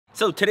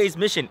So today's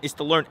mission is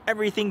to learn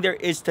everything there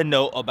is to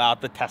know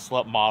about the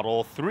Tesla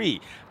Model 3.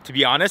 To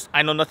be honest,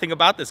 I know nothing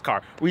about this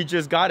car. We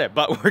just got it,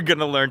 but we're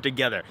gonna learn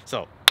together.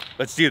 So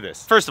let's do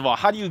this. First of all,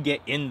 how do you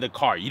get in the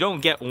car? You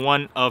don't get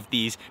one of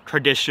these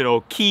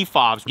traditional key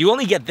fobs. You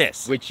only get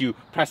this, which you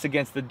press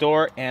against the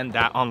door and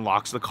that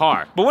unlocks the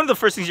car. But one of the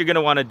first things you're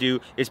gonna wanna do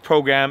is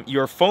program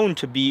your phone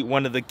to be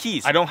one of the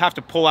keys. I don't have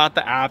to pull out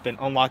the app and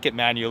unlock it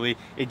manually.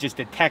 It just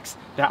detects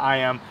that I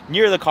am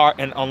near the car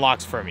and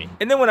unlocks for me.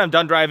 And then when I'm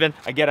done driving,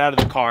 I get out of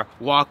the car,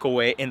 walk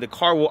away, and the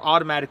car will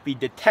automatically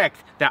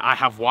detect that I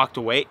have walked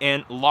away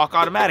and lock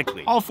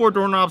automatically. All 4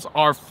 doorknobs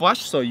are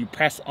flush, so you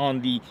press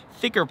on the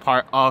thicker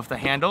part of the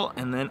handle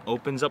and then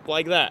opens up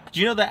like that. Do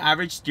you know the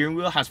average steering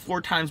wheel has 4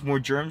 times more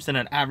germs than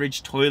an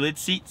average toilet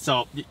seat?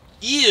 So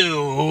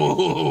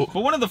ew.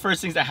 But one of the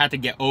first things I had to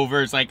get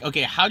over is like,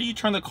 okay, how do you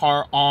turn the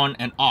car on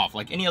and off?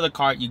 Like any other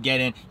car, you get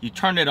in, you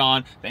turn it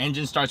on, the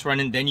engine starts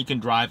running, then you can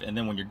drive, and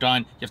then when you're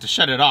done, you have to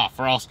shut it off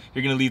or else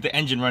you're gonna leave the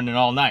engine running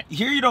all night.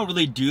 Here you don't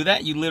really do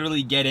that. You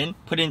literally get in,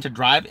 put it into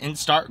drive, and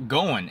start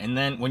going. And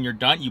then when you're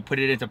done, you put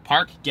it into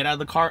park, get out of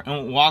the car,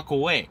 and walk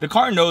away. The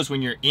car knows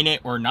when you're in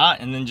it or not,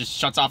 and then just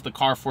shuts off the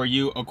car for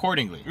you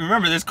accordingly.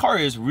 Remember, this car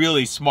is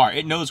really smart.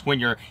 It knows when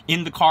you're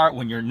in the car,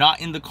 when you're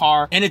not in the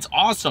car, and it's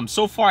awesome.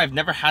 So far, I've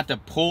never had to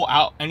pull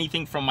out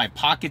anything from my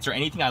pockets or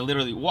anything. I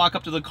literally walk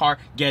up to the car,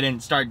 get in,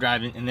 start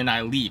driving, and then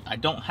I leave. I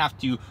don't have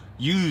to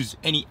use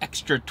any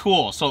extra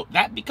tool. So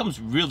that becomes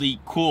really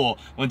cool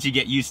once you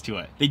get used to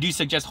it. They do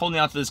suggest holding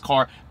onto this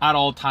car at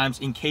all times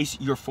in case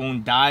your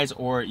phone dies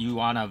or you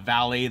want to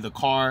valet the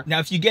car. Now,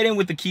 if you get in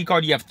with the key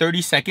card, you have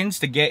 30 seconds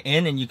to get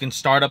in and you can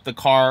start up the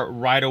car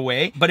right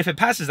away. But if it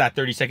passes that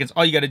 30 seconds,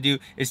 all you got to do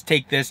is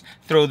take this,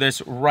 throw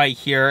this right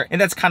here.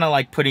 And that's kind of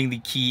like putting the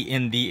key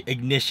in the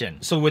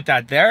ignition. So with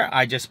that there,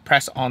 I just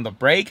press on the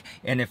brake.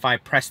 And if I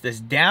press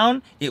this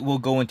down, it will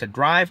go into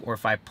drive, or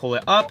if I pull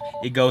it up,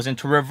 it goes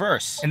into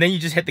reverse. And then you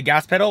just hit the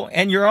gas pedal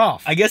and you're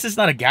off. I guess it's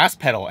not a gas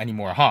pedal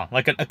anymore, huh?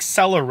 Like an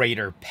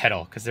accelerator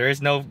pedal, because there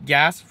is no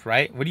gas,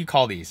 right? What do you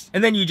call these?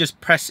 And then you just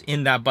press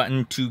in that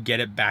button to get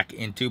it back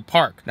into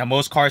park. Now,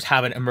 most cars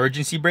have an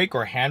emergency brake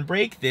or hand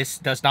brake. This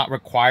does not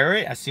require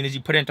it. As soon as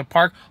you put it into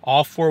park,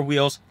 all 4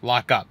 wheels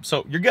lock up.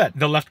 So you're good.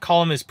 The left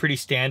column is pretty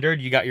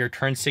standard. You got your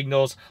turn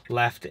signals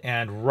left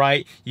and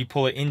right. You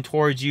pull it in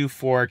towards you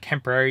for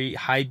temporary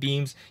high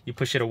beams. You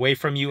push it away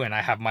from you, and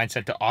I have mine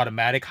set to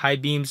automatic high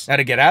beams. Now,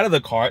 to get out of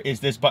the car is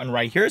this button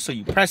right here. So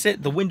you press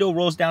it, the window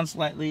rolls down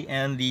slightly,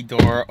 and the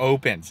door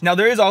opens. Now,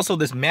 there is also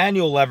this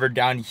manual lever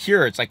down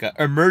here. It's like an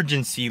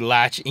emergency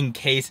latch in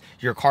case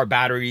your car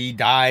battery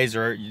dies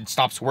or it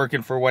stops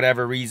working for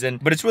whatever reason.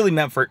 But it's really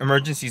meant for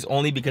emergencies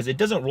only because it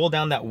doesn't roll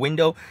down that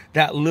window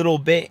that little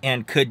bit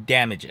and could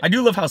damage it. I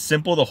do love how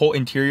simple the whole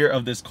interior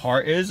of this car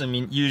is. I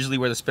mean, usually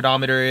where the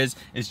speedometer is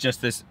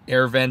just this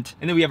air vent.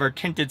 And then we have our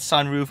tinted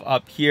sunroof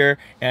up here,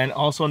 and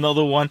also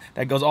another one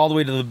that goes all the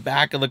way to the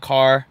back of the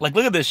car. Like,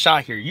 look at this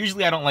shot here.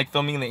 Usually I don't like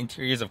filming the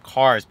interiors of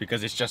cars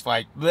because it's just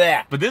like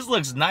bleh. But this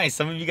looks nice.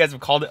 Some of you guys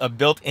have called it a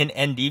built-in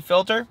ND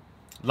filter.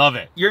 Love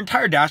it. Your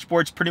entire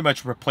dashboard's pretty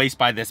much replaced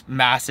by this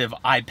massive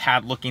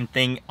iPad looking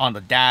thing on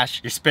the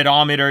dash. Your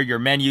speedometer, your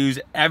menus,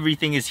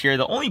 everything is here.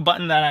 The only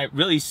button that I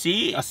really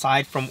see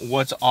aside from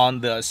what's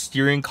on the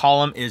steering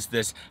column is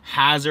this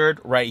hazard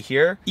right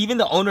here. Even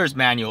the owner's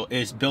manual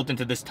is built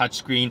into this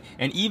touchscreen,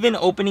 and even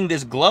opening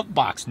this glove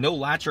box, no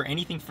latch or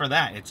anything for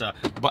that. It's a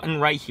button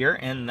right here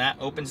and that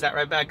opens that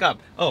right back up.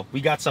 Oh, we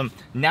got some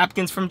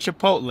napkins from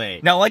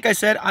Chipotle. Now, like I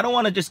said, I don't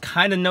want to just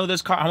kind of know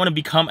this car. I want to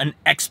become an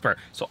expert.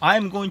 So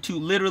I'm going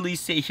to literally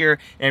sit here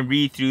and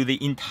read through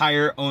the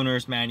entire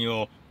owner's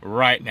manual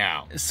right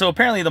now. So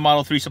apparently the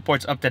Model 3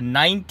 supports up to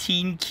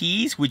 19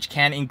 keys, which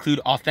can include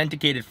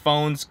authenticated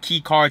phones,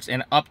 key cards,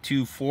 and up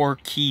to 4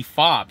 key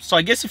fobs. So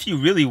I guess if you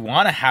really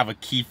want to have a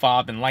key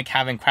fob and like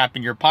having crap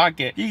in your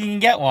pocket, you can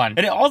get one.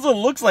 And it also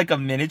looks like a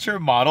miniature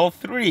Model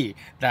 3.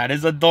 That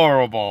is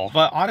adorable.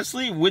 But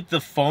honestly, with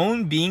the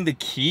phone being the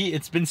key,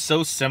 it's been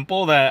so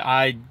simple that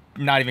I'm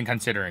not even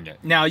considering it.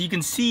 Now, you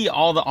can see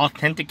all the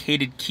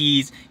authenticated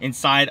keys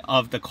inside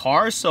of the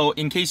car. So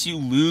in case you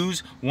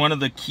lose one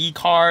of the key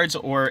cards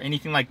or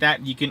anything like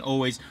that, you can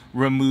always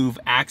remove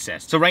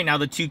access. So right now,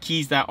 the 2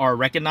 keys that are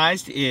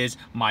recognized is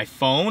my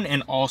phone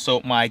and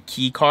also my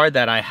key card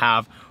that I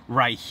have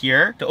right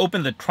here. To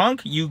open the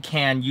trunk, you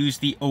can use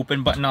the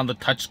open button on the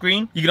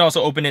touchscreen. You can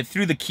also open it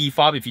through the key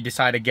fob if you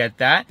decide to get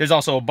that. There's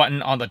also a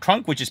button on the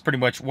trunk, which is pretty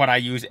much what I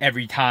use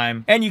every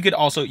time. And you could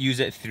also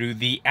use it through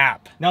the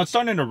app. Now, it's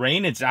starting to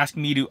rain. It's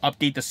asking me to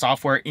update the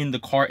software in the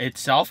car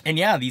itself. And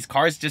yeah, these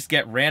cars just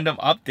get random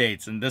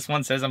updates. And this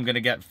one says I'm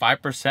gonna get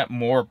 5%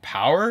 more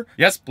power.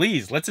 Yes,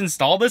 please. Let's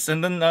install this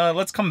and then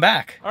let's come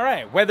back. All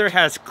right, weather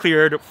has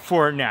cleared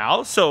for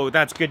now, so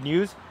that's good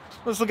news.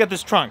 Let's look at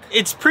this trunk.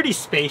 It's pretty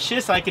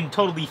spacious. I can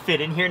totally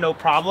fit in here, no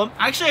problem.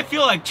 Actually, I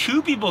feel like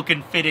 2 people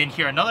can fit in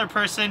here. Another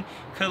person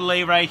could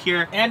lay right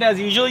here. And as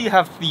usual, you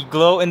have the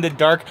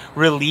glow-in-the-dark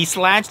release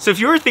latch. So if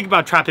you were thinking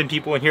about trapping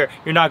people in here,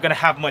 you're not gonna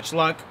have much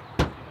luck.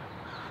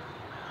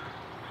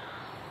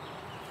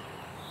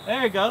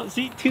 There you go.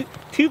 See,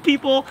 two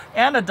people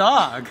and a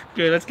dog.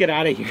 Okay, let's get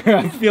out of here.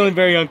 I'm feeling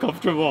very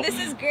uncomfortable.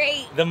 This is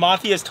great. The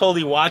Mafia is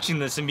totally watching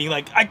this and being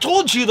like, I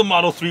told you the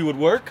Model 3 would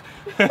work.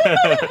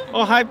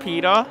 Oh, hi,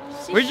 Peter.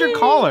 Where's your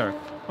collar?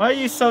 Why are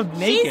you so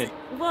naked?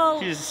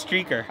 She's a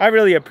streaker. I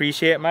really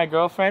appreciate my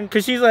girlfriend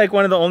because she's like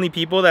one of the only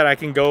people that I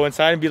can go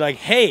inside and be like,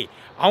 hey,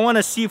 I want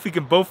to see if we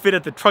can both fit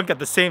at the trunk at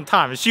the same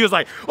time. And she was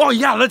like, oh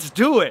yeah, let's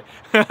do it.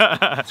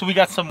 So we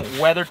got some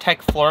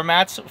WeatherTech floor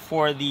mats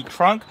for the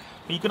trunk.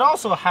 You could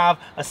also have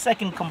a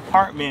second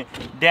compartment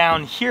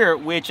down here,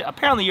 which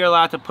apparently you're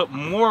allowed to put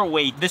more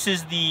weight. This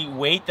is the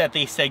weight that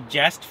they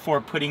suggest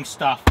for putting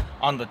stuff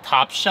on the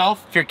top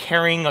shelf. If you're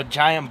carrying a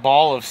giant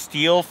ball of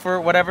steel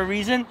for whatever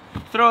reason,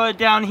 throw it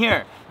down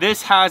here.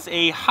 This has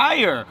a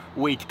higher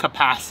weight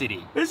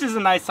capacity. This is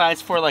a nice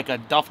size for like a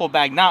duffel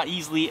bag, not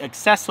easily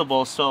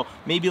accessible. So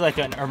maybe like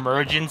an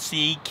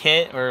emergency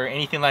kit or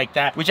anything like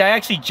that, which I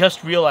actually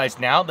just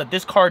realized now that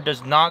this car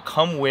does not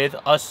come with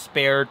a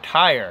spare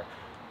tire.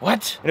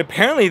 What? And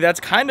apparently that's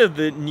kind of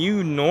the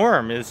new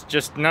norm, is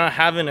just not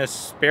having a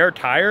spare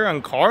tire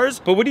on cars.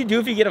 But what do you do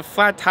if you get a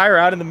flat tire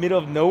out in the middle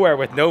of nowhere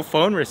with no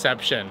phone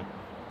reception?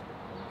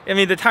 I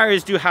mean, the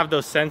tires do have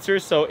those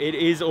sensors, so it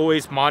is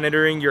always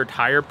monitoring your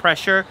tire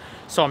pressure.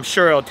 So I'm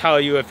sure it'll tell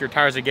you if your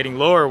tires are getting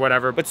low or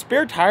whatever. But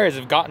spare tires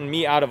have gotten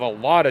me out of a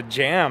lot of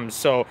jams,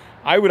 so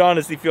I would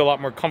honestly feel a lot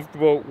more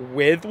comfortable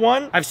with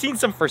one. I've seen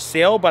some for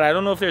sale, but I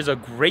don't know if there's a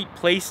great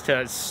place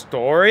to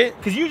store it.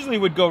 Because usually it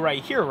would go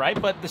right here, right?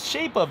 But the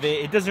shape of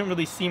it, it doesn't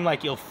really seem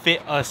like you'll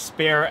fit a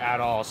spare at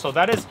all. So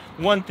that is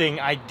one thing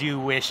I do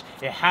wish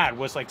it had,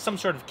 was like some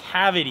sort of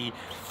cavity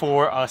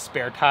for a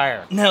spare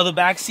tire. Now the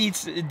back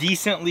seat's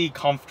decently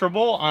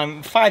comfortable.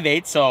 I'm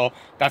 5'8", so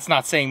that's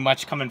not saying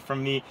much coming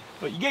from me.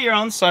 But you get your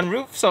own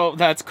sunroof, so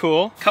that's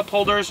cool. Cup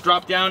holders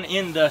drop down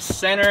in the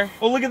center.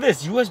 Oh, look at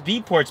this,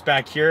 USB ports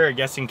back here, I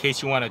guess in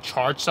case you want to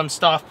charge some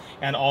stuff,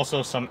 and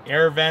also some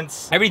air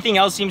vents. Everything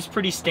else seems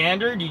pretty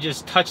standard. You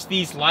just touch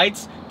these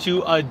lights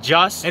to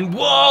adjust, and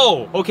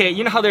whoa! Okay,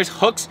 you know how there's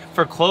hooks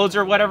for clothes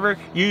or whatever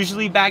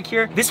usually back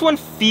here? This one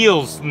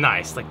feels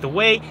nice. Like the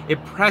way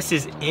it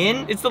presses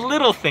in, it's the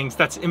little things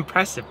that's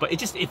impressive, but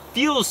it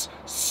feels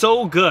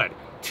so good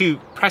to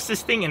press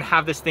this thing and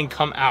have this thing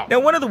come out.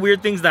 Now, one of the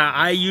weird things that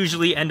I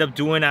usually end up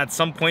doing at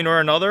some point or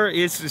another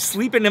is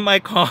sleeping in my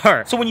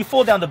car. So when you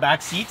fold down the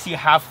back seats, you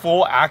have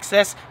full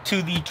access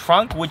to the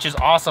trunk, which is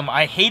awesome.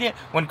 I hate it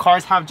when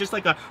cars have just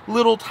like a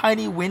little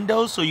tiny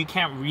window so you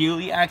can't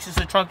really access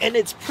the trunk, and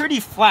it's pretty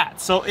flat,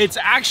 so it's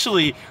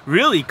actually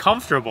really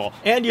comfortable.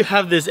 And you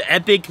have this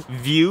epic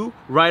view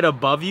right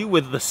above you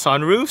with the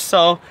sunroof,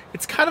 so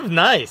it's kind of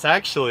nice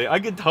actually.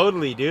 I could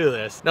totally do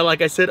this. Now,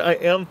 like I said, I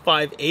am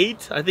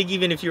 5'8". I think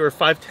even if you were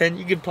 5'10",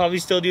 you could probably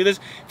still do this.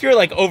 If you're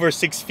like over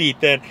 6 feet,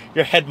 then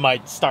your head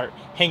might start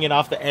hanging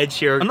off the edge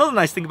here. Another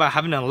nice thing about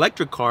having an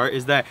electric car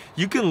is that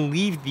you can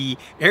leave the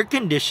air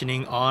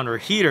conditioning on or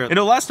heater.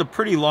 It'll last a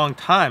pretty long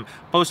time,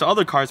 opposed to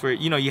other cars where,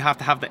 you know, you have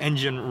to have the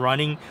engine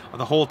running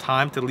the whole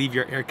time to leave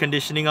your air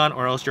conditioning on,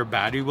 or else your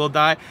battery will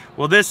die.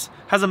 Well, this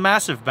has a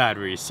massive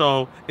battery,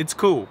 so it's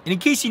cool. And in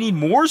case you need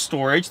more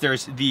storage,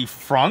 there's the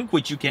frunk,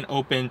 which you can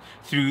open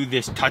through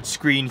this touch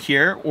screen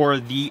here, or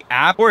the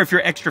app, or if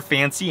you're extra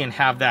fancy and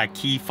have that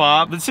key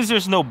fob. But since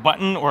there's no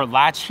button or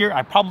latch here,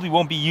 I probably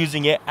won't be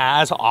using it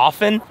as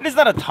often. It is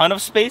not a ton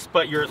of space,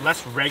 but you're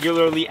less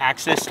regularly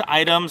accessed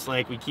items.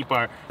 Like we keep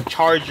our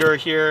charger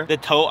here, the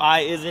tow eye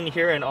is in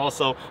here, and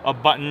also a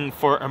button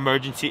for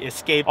emergency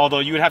escape, although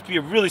you would have to be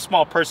a really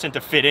small person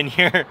to fit in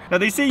here. Now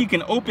they say you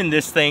can open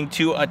this thing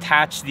to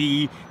attach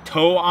the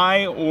tow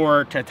eye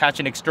or to attach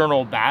an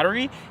external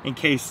battery in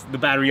case the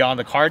battery on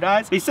the car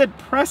dies. They said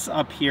press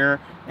up here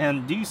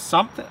and do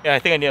something. Yeah, I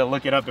think I need to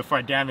look it up before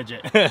I damage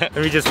it. Let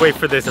me just wait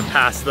for this to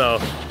pass though.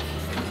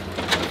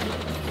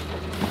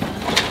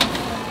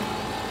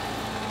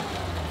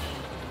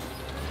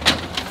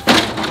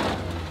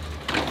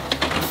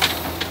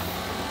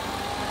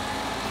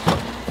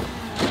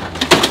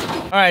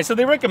 All right, so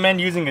they recommend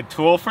using a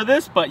tool for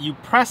this, but you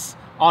press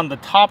on the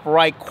top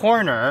right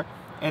corner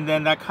and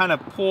then that kind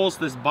of pulls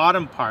this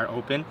bottom part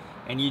open,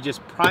 and you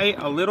just pry it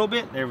a little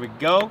bit. There we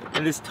go.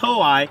 And this tow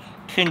eye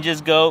can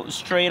just go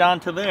straight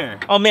onto there.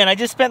 Oh man, I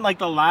just spent like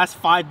the last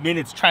 5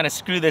 minutes trying to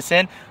screw this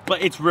in,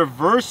 but it's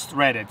reverse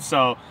threaded,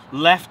 so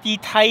lefty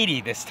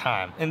tighty this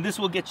time. And this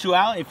will get you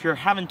out if you're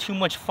having too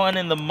much fun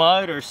in the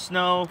mud or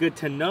snow. Good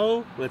to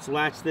know. Let's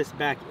latch this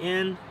back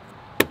in.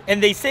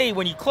 And they say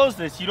when you close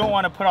this, you don't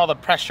want to put all the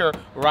pressure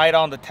right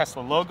on the Tesla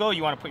logo.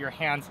 You want to put your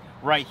hands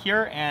right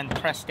here and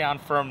press down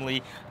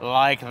firmly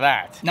like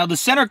that. Now the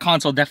center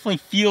console definitely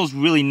feels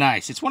really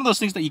nice. It's one of those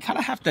things that you kind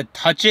of have to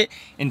touch it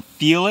and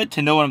feel it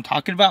to know what I'm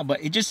talking about,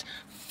 but it just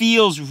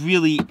feels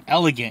really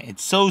elegant.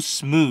 It's so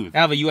smooth.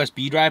 I have a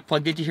USB drive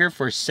plugged into here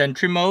for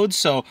Sentry mode,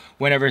 so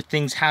whenever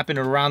things happen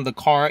around the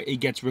car, it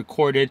gets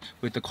recorded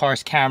with the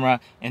car's camera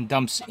and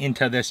dumps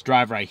into this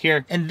drive right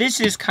here. And this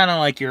is kind of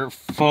like your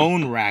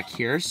phone rack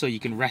here, so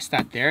you can rest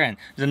that there, and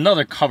there's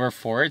another cover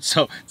for it,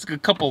 so it's a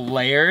couple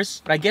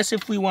layers. But I guess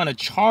if we want to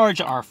charge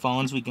our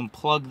phones, we can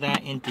plug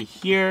that into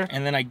here,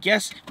 and then I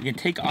guess we can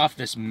take off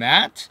this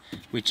mat,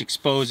 which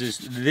exposes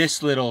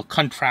this little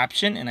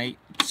contraption, and it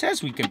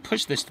says we can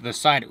push this to the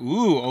side.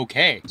 Ooh,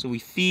 okay. So we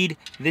feed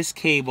this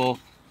cable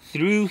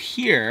through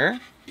here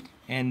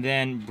and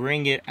then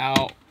bring it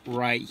out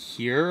right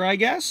here, I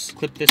guess.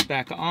 Clip this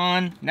back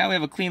on. Now we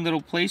have a clean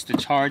little place to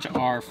charge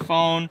our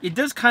phone. It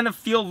does kind of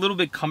feel a little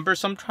bit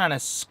cumbersome trying to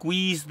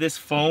squeeze this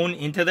phone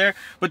into there,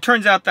 but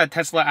turns out that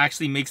Tesla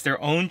actually makes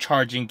their own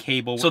charging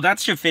cable, so that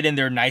should fit in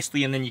there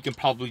nicely, and then you can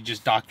probably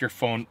just dock your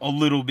phone a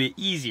little bit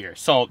easier.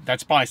 So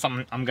that's probably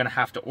something I'm gonna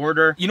have to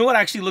order. You know what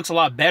actually looks a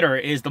lot better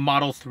is the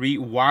Model 3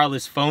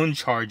 wireless phone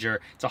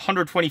charger. It's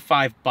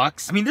 125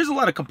 bucks. I mean, there's a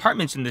lot of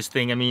compartments in this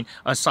thing. I mean,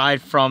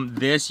 aside from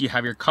this, you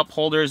have your cup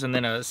holders and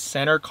then a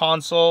center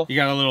console. You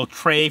got a little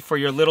tray for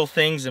your little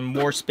things and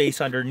more space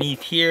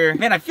underneath here.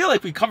 Man, I feel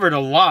like we covered a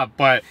lot,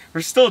 but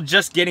we're still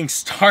just getting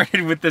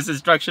started with this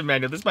instruction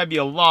manual. This might be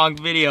a long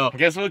video. I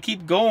guess we'll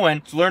keep going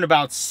to learn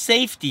about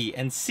safety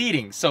and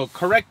seating. So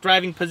correct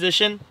driving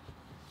position.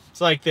 It's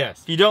like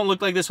this. If you don't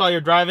look like this while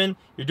you're driving,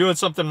 you're doing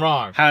something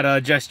wrong. How to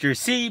adjust your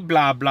seat,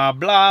 blah, blah,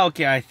 blah.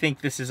 Okay, I think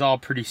this is all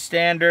pretty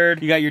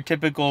standard. You got your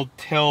typical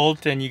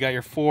tilt and you got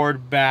your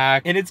forward,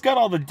 back, and it's got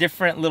all the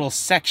different little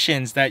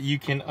sections that you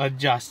can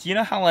adjust. You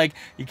know how like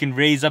you can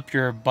raise up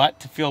your butt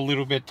to feel a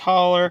little bit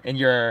taller, and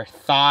your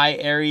thigh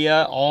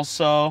area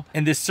also.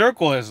 And this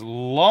circle is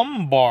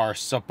lumbar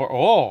support.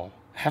 Oh,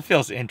 that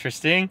feels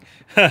interesting.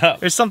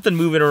 There's something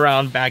moving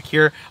around back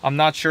here. I'm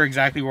not sure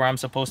exactly where I'm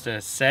supposed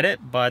to set it,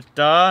 but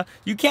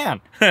you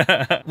can.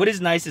 What is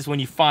nice is when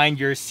you find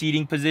your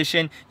seating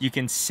position, you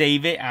can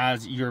save it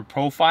as your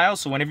profile.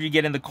 So whenever you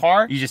get in the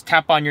car, you just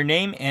tap on your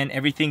name and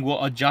everything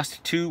will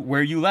adjust to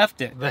where you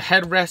left it. The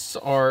headrests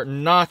are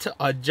not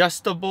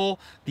adjustable.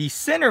 The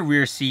center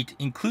rear seat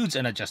includes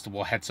an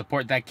adjustable head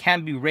support that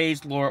can be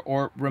raised, lowered,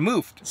 or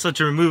removed. So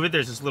to remove it,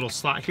 there's this little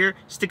slot here.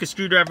 Stick a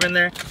screwdriver in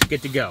there,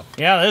 good to go.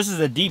 Yeah, this is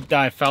a deep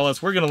dive,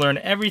 fellas. We're gonna learn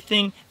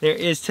everything there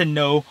is to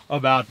know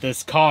about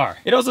this car.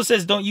 It also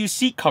says don't use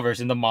seat covers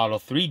in the Model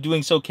 3.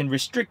 Doing so can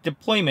restrict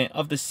deployment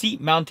of the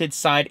seat-mounted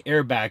side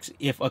airbags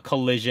if a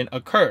collision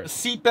occurs.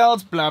 Seat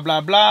belts, blah,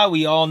 blah, blah.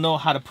 We all know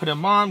how to put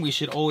them on. We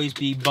should always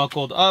be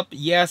buckled up.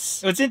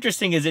 Yes. What's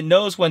interesting is it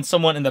knows when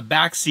someone in the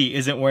back seat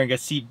isn't wearing a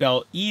seat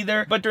belt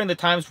either, but during the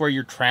times where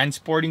you're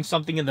transporting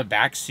something in the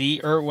back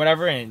seat or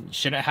whatever and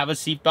shouldn't have a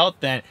seat belt,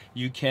 then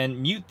you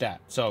can mute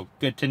that. So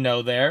good to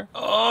know there.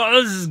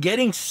 Oh, this is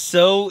getting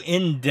so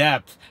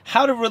in-depth.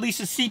 How to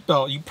release a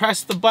seatbelt. You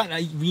press the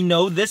button. We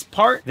know this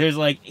part. There's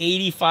like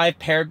 85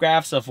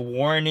 paragraphs of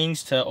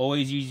warnings to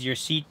always use your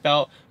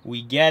seatbelt.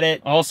 We get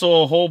it.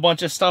 Also a whole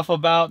bunch of stuff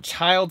about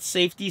child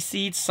safety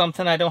seats,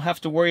 something I don't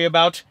have to worry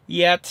about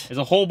yet. There's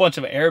a whole bunch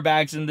of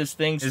airbags in this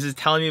thing. This is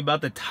telling me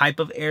about the type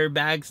of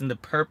airbags and the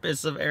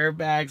purpose of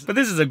airbags. But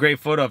this is a great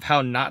photo of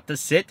how not to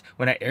sit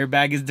when an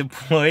airbag is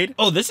deployed.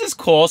 Oh, this is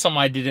cool. Something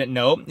I didn't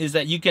know is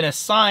that you can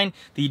assign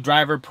the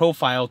driver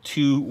profile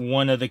to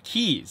one of the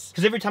keys.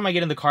 Because every time I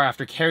get in the car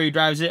after Carrie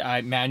drives it,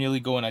 I manually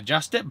go and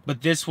adjust it.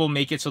 But this will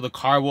make it so the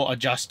car will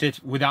adjust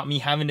it without me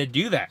having to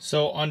do that.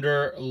 So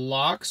under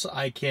locks,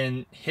 I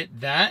can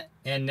hit that,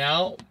 and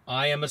now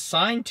I am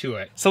assigned to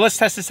it. So let's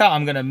test this out.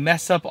 I'm gonna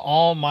mess up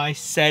all my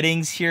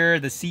settings here,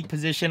 the seat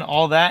position,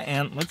 all that,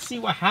 and let's see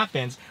what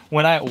happens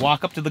when I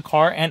walk up to the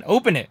car and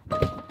open it.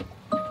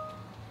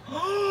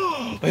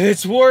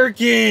 It's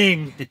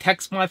working!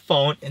 Detects my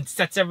phone and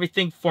sets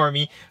everything for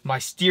me. My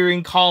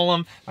steering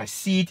column, my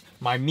seat,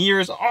 my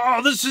mirrors.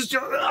 Oh, this is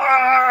just...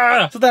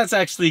 Ah! So that's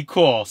actually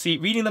cool. See,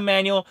 reading the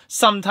manual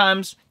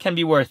sometimes can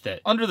be worth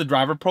it. Under the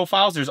driver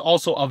profiles, there's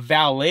also a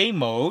valet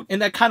mode, and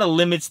that kind of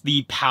limits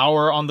the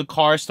power on the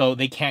car so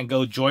they can't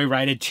go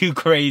joyrided too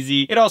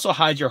crazy. It also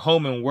hides your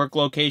home and work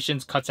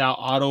locations, cuts out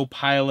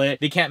autopilot.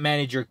 They can't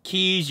manage your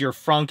keys. Your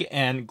front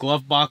and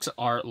glove box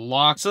are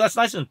locked. So that's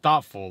nice and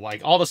thoughtful.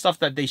 Like all the stuff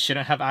that they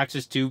shouldn't have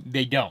access to,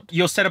 they don't.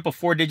 You'll set up a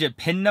 4-digit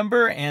PIN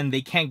number and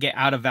they can't get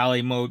out of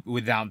valet mode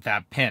without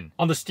that PIN.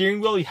 On the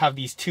steering wheel, you have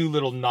these two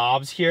little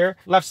knobs here.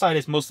 Left side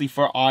is mostly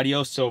for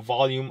audio, so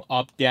volume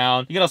up,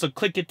 down. You can also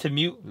click it to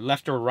mute,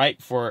 left or right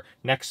for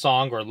next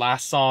song or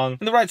last song.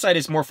 And the right side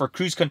is more for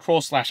cruise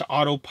control /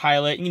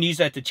 autopilot. You can use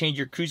that to change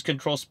your cruise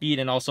control speed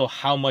and also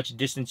how much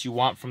distance you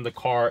want from the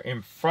car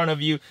in front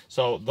of you.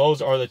 So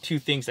those are the two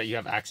things that you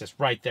have access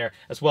right there,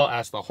 as well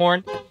as the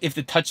horn. If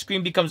the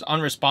touchscreen becomes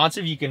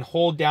unresponsive, you can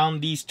hold down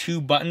these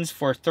two buttons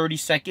for 30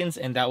 seconds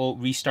and that will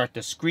restart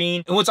the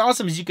screen. And what's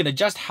awesome is you can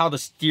adjust how the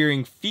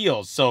steering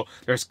feels. So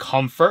there's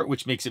comfort,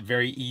 which makes it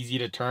very easy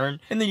to turn.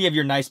 And then you have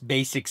your nice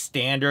basic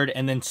standard,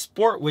 and then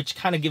sport, which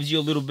kind of gives you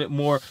a little bit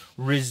more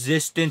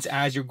resistance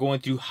as you're going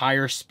through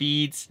higher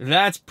speeds.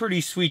 That's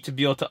pretty sweet to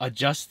be able to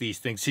adjust these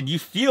things, and you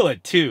feel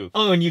it too.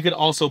 Oh, and you could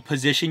also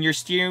position your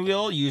steering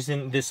wheel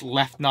using this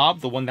left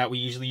knob, the one that we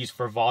usually use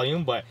for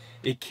volume, but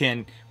it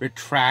can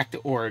retract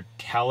or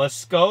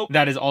telescope.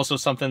 That is also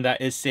something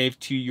that is saved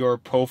to your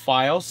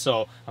profile,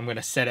 so I'm going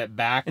to set it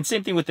back. And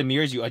same thing with the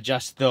mirrors, you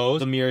adjust those.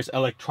 The mirrors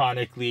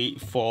electronically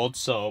fold,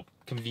 so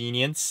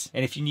convenience.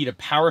 And if you need a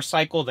power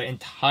cycle the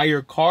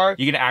entire car,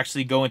 you can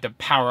actually go into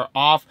power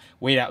off,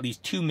 wait at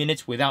least 2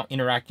 minutes without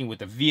interacting with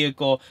the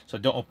vehicle. So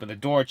don't open the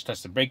door, just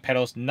touch the brake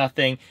pedals,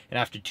 nothing. And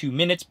after 2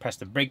 minutes, press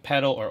the brake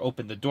pedal or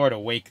open the door to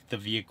wake the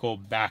vehicle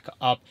back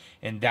up.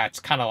 And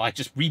that's kind of like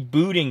just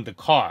rebooting the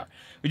car,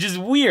 which is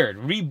weird.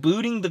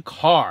 Rebooting the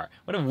car.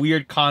 What a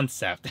weird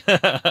concept.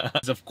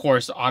 It's of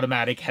course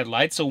automatic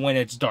headlights, so when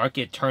it's dark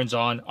it turns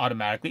on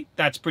automatically.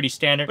 That's pretty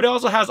standard. But it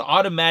also has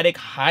automatic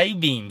high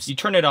beams. You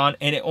turn it on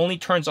and it only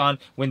turns on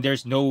when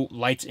there's no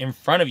lights in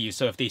front of you.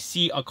 So if they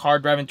see a car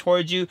driving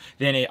towards you,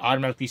 then it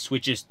automatically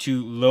switches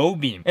to low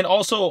beam. And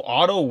also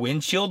auto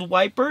windshield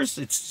wipers.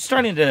 It's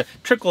starting to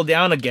trickle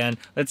down again.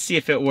 Let's see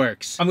if it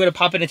works. I'm gonna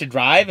pop it into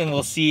drive and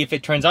we'll see if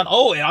it turns on.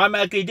 Oh, it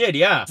automatically did,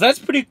 yeah. So that's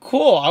pretty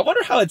cool. I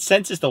wonder how it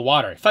senses the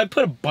water. If I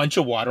put a bunch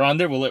of water on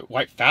there, will it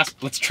wipe fast?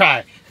 Let's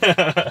try.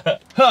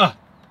 Huh.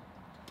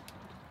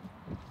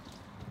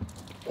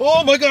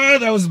 Oh my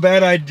god, that was a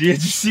bad idea.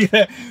 Did you see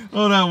that?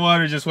 Oh, that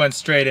water just went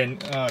straight in.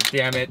 Oh,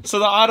 damn it. So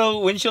the auto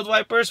windshield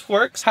wipers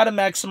works. How to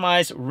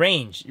maximize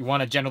range. You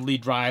want to generally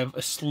drive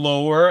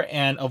slower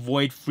and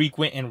avoid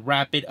frequent and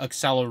rapid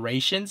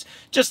accelerations,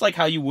 just like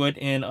how you would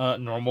in a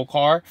normal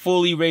car.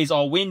 Fully raise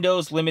all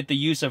windows. Limit the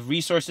use of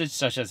resources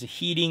such as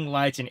heating,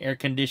 lights, and air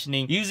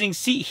conditioning. Using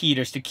seat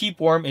heaters to keep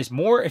warm is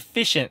more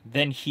efficient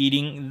than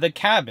heating the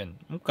cabin.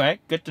 Okay,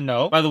 good to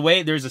know. By the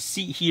way, there's a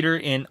seat heater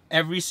in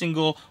every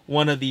single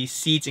one of these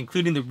seats,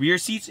 including the rear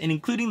seats and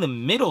including the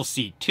middle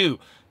seat too.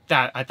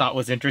 That I thought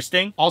was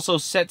interesting. Also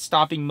set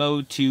stopping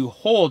mode to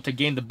hold to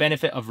gain the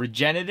benefit of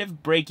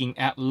regenerative braking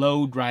at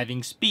low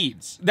driving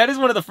speeds. That is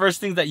one of the first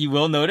things that you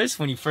will notice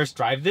when you first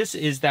drive this,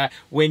 is that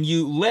when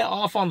you let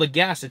off on the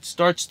gas, it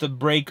starts to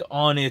brake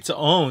on its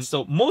own.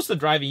 So most of the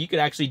driving you could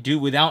actually do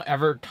without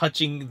ever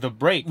touching the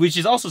brake, which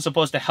is also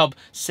supposed to help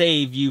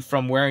save you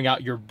from wearing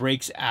out your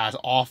brakes as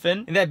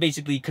often. And that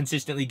basically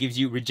consistently gives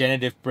you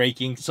regenerative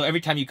braking. So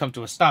every time you come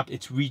to a stop,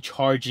 it's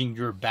recharging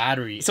your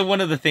battery. So one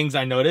of the things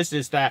I noticed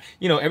is that,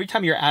 you know, every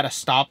time you're at a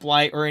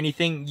stoplight or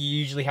anything, you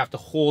usually have to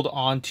hold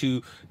on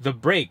to the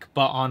brake.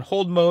 But on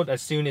hold mode,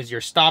 as soon as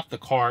you're stopped, the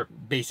car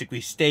basically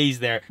stays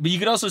there. But you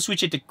could also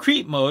switch it to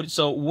creep mode.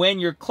 So when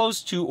you're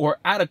close to or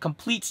at a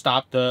complete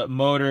stop, the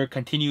motor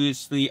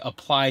continuously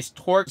applies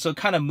torque. So it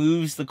kind of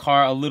moves the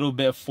car a little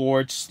bit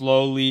forward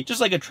slowly,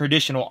 just like a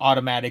traditional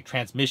automatic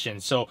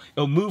transmission. So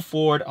it'll move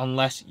forward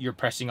unless you're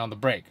pressing on the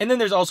brake. And then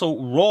there's also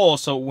roll.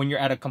 So when you're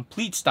at a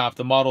complete stop,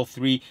 the Model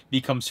 3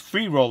 becomes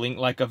free rolling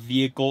like a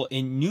vehicle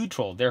in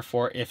neutral.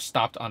 Therefore, if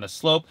stopped on a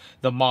slope,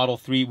 the Model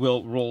 3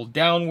 will roll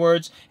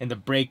downwards and the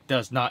brake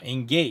does not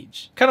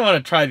engage. Kind of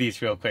want to try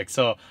these real quick.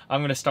 So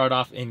I'm going to start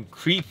off in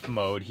creep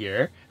mode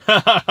here.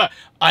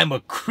 I'm a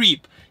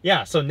creep.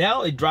 Yeah, so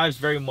now it drives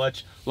very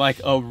much like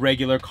a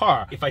regular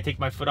car. If I take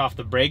my foot off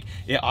the brake,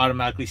 it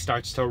automatically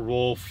starts to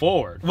roll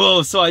forward.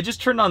 Well, so I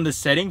just turned on the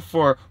setting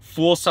for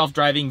full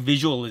self-driving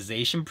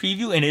visualization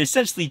preview, and it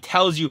essentially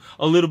tells you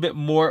a little bit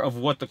more of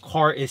what the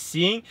car is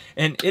seeing,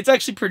 and it's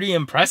actually pretty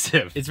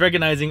impressive. It's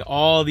recognizing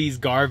all these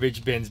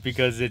garbage bins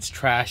because it's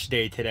trash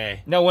day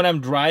today. Now, when I'm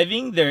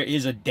driving, there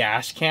is a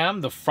dash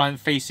cam. The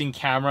front-facing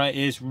camera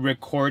is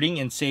recording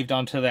and saved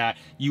onto that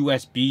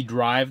USB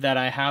drive that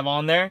I have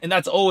on there, and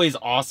that's always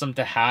awesome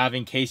to have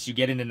in case you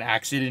get in an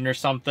accident or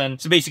something.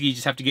 So basically you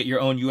just have to get your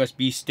own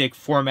USB stick,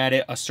 format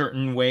it a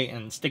certain way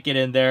and stick it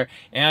in there,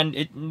 and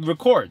it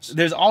records.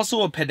 There's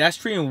also a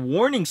pedestrian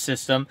warning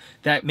system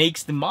that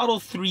makes the Model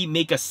 3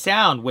 make a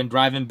sound when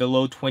driving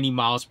below 20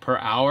 miles per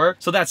hour.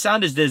 So that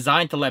sound is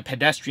designed to let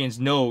pedestrians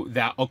know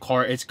that a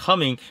car is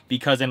coming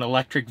because an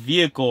electric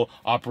vehicle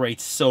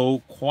operates so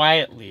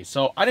quietly.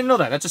 So I didn't know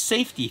that. That's a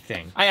safety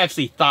thing. I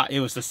actually thought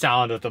it was the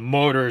sound of the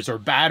motors or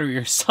battery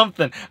or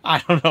something. I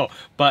don't know.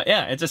 But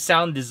yeah, it's a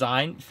sound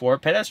designed for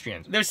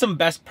pedestrians. There's some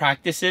best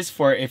practices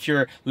for if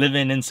you're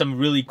living in some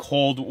really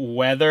cold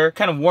weather,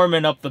 kind of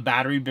warming up the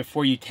battery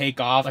before you take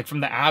off. Like from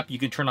the app, you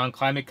can turn on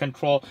climate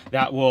control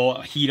that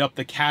will heat up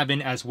the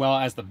cabin as well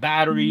as the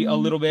battery a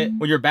little bit.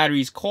 When your battery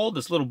is cold,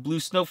 this little blue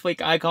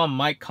snowflake icon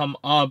might come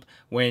up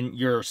when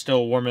you're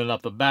still warming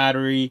up the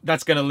battery.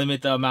 That's going to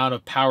limit the amount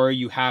of power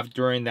you have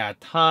during that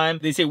time.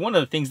 They say one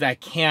of the things that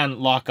can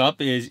lock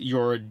up is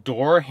your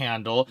door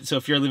handle. So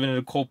if you're living in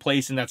a cold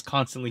place and that's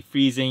constantly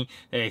freezing,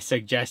 they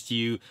suggest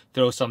you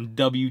throw some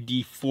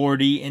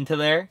WD-40 into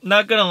there.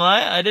 Not gonna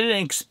lie, I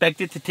didn't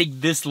expect it to take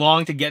this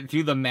long to get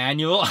through the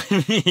manual.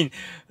 I mean,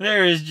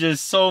 there is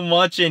just so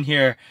much in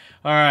here.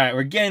 All right,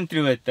 we're getting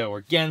through it though.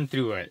 We're getting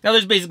through it. Now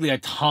there's basically a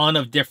ton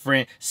of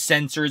different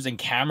sensors and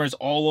cameras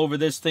all over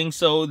this thing,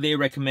 so they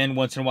recommend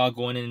once in a while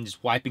going in and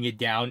just wiping it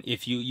down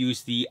if you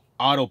use the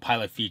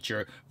autopilot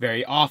feature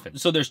very often.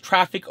 So there's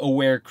traffic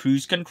aware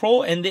cruise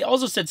control, and they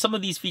also said some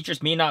of these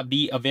features may not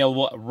be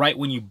available right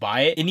when you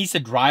buy it. It needs to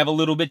drive a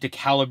little bit to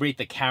calibrate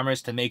the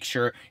cameras to make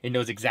sure it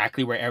knows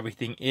exactly where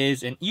everything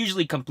is, and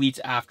usually completes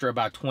after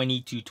about 20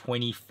 to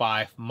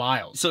 25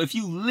 miles. So if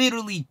you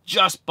literally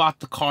just bought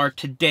the car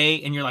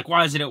today and you're like,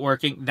 why isn't it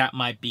working? That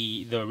might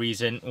be the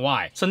reason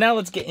why. So now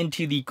let's get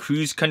into the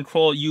cruise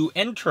control. You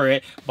enter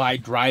it by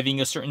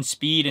driving a certain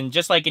speed, and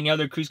just like any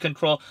other cruise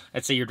control,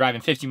 let's say you're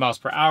driving 50 miles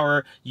per hour,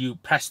 you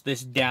press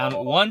this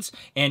down once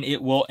and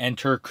it will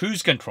enter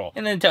cruise control.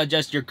 And then to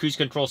adjust your cruise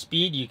control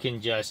speed, you can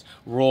just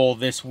roll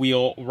this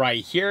wheel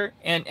right here,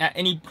 and at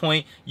any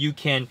point you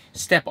can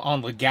step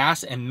on the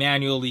gas and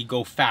manually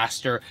go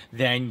faster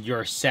than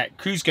your set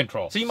cruise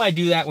control. So you might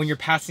do that when you're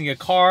passing a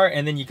car,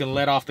 and then you can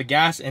let off the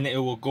gas and it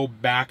will go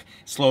back,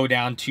 slow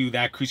down to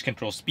that cruise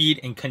control speed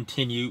and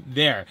continue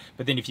there.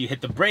 But then if you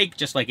hit the brake,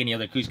 just like any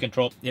other cruise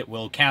control, it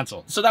will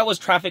cancel. So that was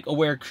traffic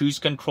aware cruise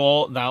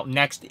control. Now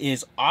next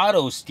is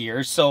auto steer.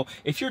 So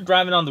if you're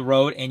driving on the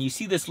road and you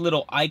see this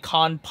little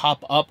icon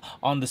pop up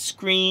on the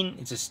screen,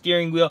 it's a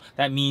steering wheel,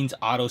 that means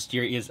auto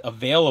steer is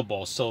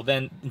available. So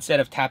then instead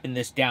of tapping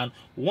this down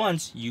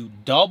once, you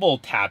double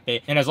tap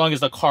it, and as long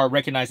as the car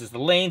recognizes the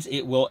lanes,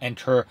 it will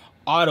enter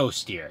auto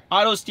steer.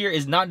 Auto steer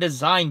is not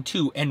designed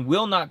to and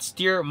will not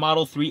steer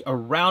Model 3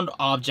 around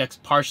objects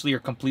partially or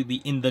completely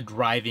in the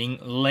driving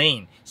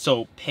lane.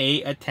 So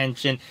pay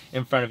attention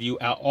in front of you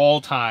at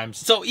all times.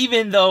 So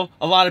even though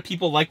a lot of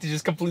people like to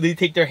just completely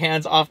take their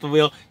hands off the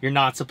wheel, you're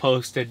not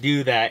supposed to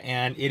do that.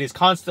 And it is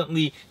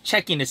constantly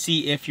checking to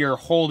see if you're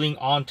holding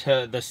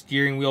onto the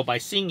steering wheel by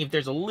seeing if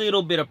there's a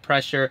little bit of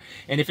pressure.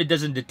 And if it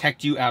doesn't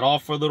detect you at all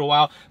for a little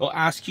while, it'll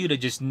ask you to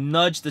just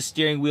nudge the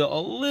steering wheel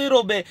a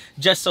little bit,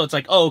 just so it's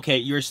like, oh, okay,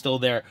 you're still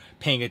there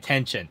paying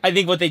attention. I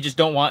think what they just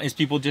don't want is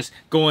people just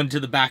going to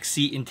the back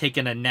seat and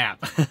taking a nap.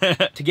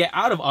 To get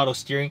out of auto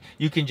steering,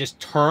 you can just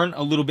turn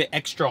a little bit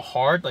extra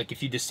hard. Like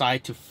if you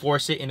decide to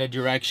force it in a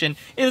direction,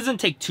 it doesn't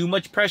take too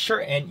much pressure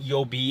and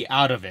you'll be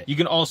out of it. You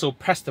can also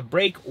press the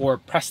brake or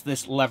press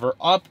this lever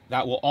up.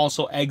 That will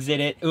also exit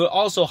it. It will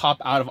also hop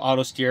out of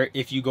auto steer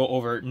if you go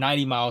over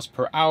 90 miles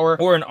per hour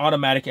or an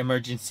automatic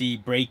emergency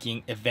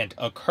braking event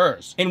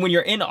occurs. And when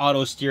you're in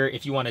auto steer,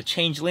 if you want to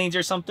change lanes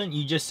or something,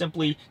 you just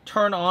simply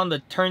turn on the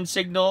turn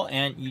signal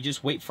and you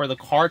just wait for the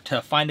car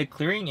to find a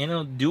clearing and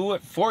it'll do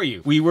it for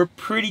you. We were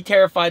pretty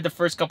terrified the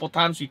first couple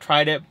times we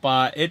tried it,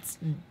 but it's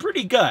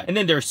pretty good. And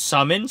then there's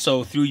summon.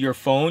 So through your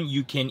phone,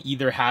 you can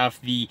either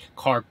have the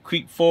car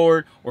creep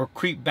forward or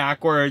creep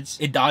backwards.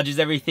 It dodges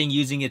everything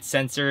using its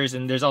sensors.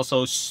 And there's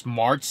also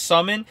smart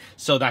summon.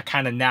 So that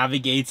kind of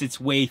navigates its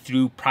way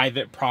through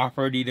private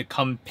property to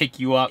come pick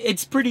you up.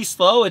 It's pretty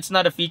slow. It's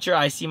not a feature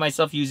I see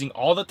myself using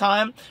all the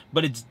time,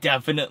 but it's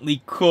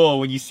definitely cool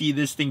when you see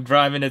this thing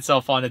driving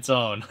itself on its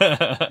own.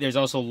 There's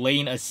also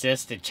lane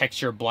assist. It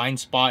checks your blind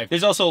spot.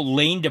 There's also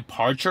lane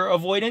departure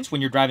avoidance when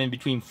you're driving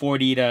between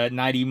 40 to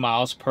 90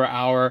 miles per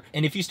hour.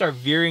 And if you start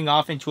veering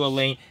off into a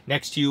lane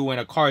next to you when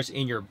a car is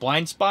in your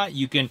blind spot,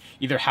 you can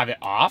either have it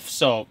off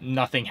so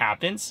nothing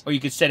happens, or you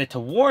could set it to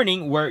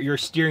warning where your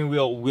steering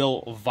wheel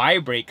will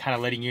vibrate, kind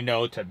of letting you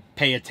know to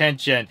pay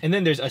attention. And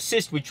then there's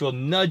assist, which will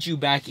nudge you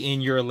back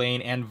in your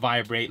lane and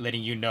vibrate,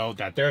 letting you know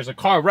that there's a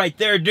car right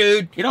there,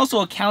 dude. It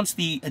also accounts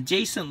the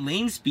adjacent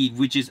lane speed,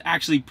 which is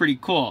actually pretty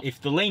cool.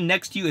 If the lane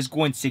next to you is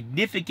going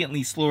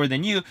significantly slower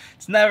than you,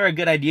 it's never a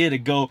good idea to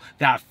go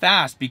that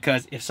fast,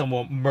 because if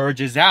someone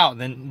merges out,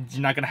 then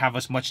you're not going to have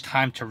as much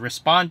time to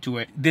respond to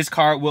it. This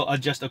car will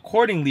adjust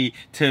accordingly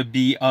to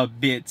be a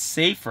bit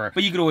safer,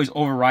 but you could always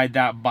override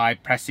that by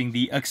pressing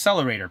the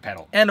accelerator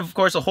pedal. And of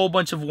course, a whole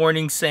bunch of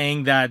warnings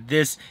saying that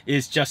this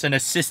is just an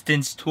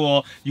assistance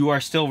tool. You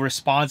are still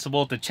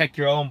responsible to check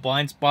your own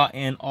blind spot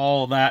and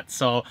all that,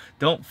 so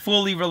don't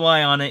fully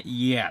rely on it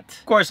yet.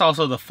 Of course,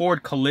 also the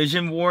forward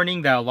collision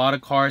warning that a lot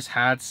of cars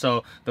had,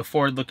 so the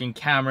forward looking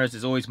cameras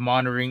is always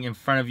monitoring in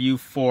front of you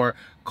for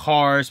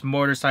cars,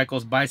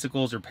 motorcycles,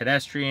 bicycles, or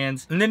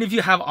pedestrians. And then if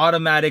you have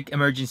automatic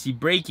emergency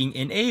braking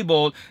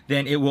enabled,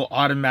 then it will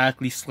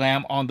automatically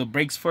slam on the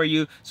brakes for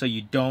you so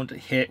you don't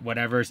hit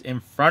whatever's in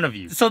front of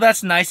you. So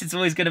that's nice. It's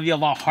always going to be a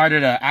lot harder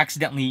to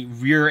accidentally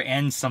rear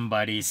end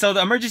somebody. So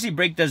the emergency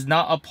brake does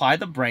not apply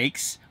the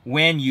brakes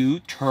when you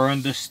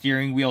turn the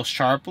steering wheel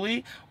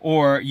sharply,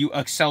 or you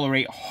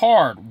accelerate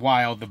hard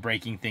while the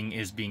braking thing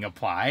is being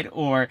applied,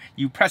 or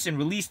you press and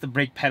release the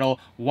brake pedal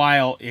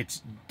while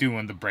it's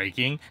doing the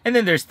braking. And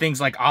then there's things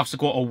like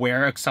obstacle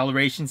aware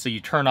acceleration, so you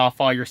turn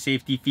off all your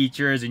safety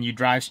features and you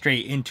drive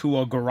straight into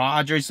a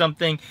garage or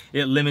something.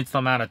 It limits the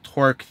amount of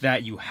torque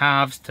that you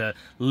have to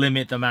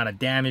limit the amount of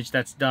damage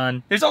that's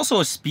done. There's also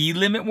a speed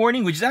limit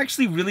warning, which is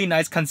actually really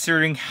nice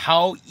considering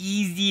how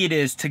easy it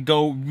is to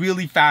go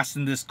really fast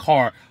in this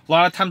car. A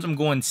lot of times I'm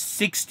going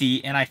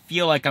 60 and I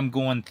feel like I'm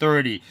going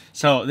 30.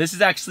 So this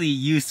is actually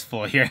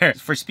useful here.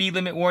 For speed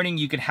limit warning,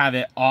 you can have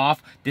it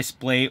off,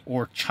 display,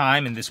 or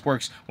chime, and this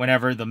works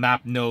whenever the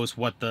map knows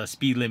what the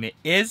speed limit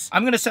is.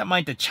 I'm gonna set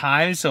mine to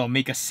chime, so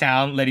make a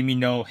sound letting me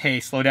know, hey,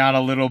 slow down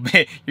a little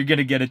bit, you're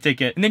gonna get a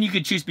ticket. And then you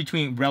can choose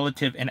between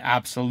relative and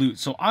absolute.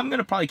 So I'm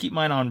gonna probably keep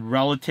mine on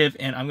relative,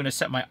 and I'm gonna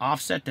set my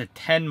offset to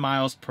 10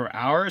 miles per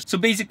hour. So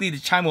basically the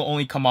chime will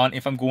only come on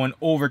if I'm going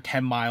over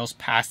 10 miles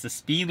past the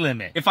speed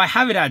limit. If I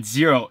have it at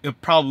 0, it'll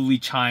probably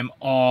chime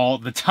all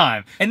the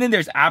time. And then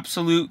there's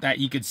absolute that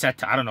you could set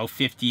to, I don't know,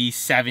 50,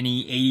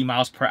 70, 80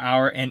 miles per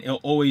hour, and it'll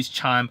always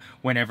chime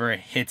whenever it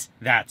hits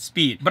that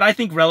speed. But I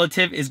think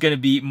relative is going to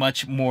be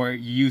much more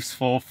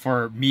useful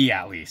for me,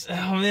 at least.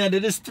 Oh man,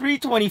 it is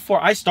 3:24.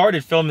 I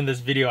started filming this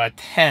video at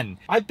 10.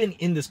 I've been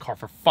in this car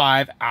for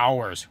 5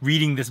 hours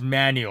reading this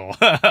manual.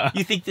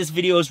 You think this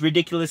video is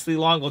ridiculously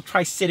long? Well,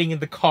 try sitting in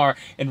the car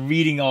and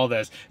reading all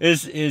this.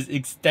 This is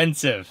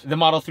extensive. The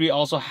Model 3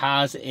 also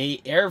has a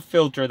air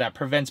filter that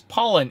prevents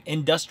pollen,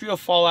 industrial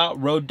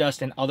fallout, road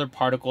dust, and other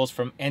particles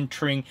from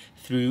entering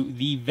through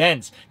the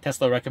vents.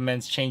 Tesla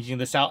recommends changing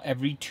this out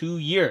every 2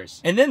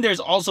 years. And then there's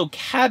also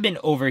cabin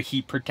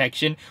overheat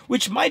protection,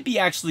 which might be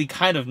actually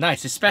kind of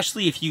nice,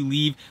 especially if you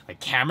leave like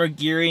camera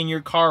gear in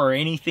your car or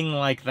anything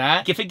like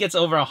that. If it gets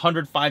over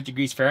 105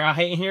 degrees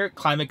Fahrenheit in here,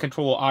 climate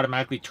control will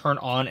automatically turn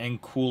on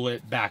and cool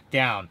it back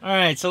down. All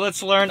right, so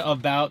let's learn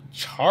about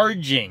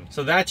charging.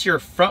 So that's your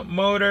front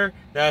motor,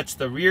 that's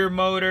the rear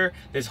motor.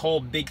 This whole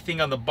big thing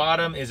on the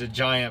bottom is a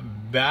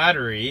giant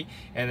battery,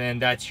 and then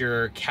that's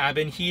your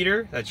cabin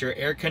heater, that's your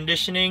air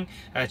conditioning,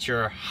 that's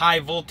your high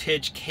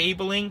voltage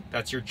cabling,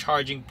 that's your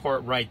charging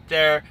port right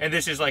there, and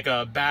this is like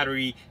a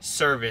battery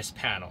service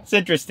panel. It's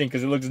interesting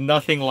because it looks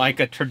nothing like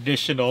a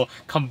traditional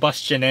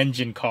combustion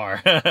engine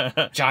car.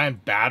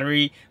 Giant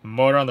battery,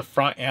 motor on the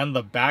front and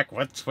the back.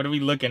 What are we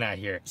looking at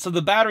here? So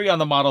the battery on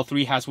the Model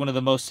 3 has one of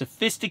the most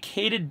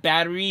sophisticated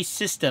battery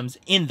systems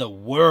in the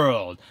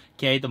world.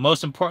 Okay, the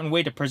most important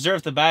way to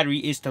preserve the battery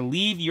is to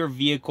leave your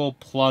vehicle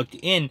plugged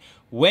in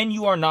when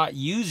you are not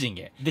using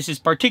it. This is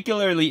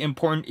particularly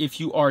important if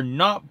you are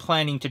not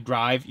planning to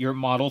drive your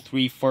Model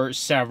 3 for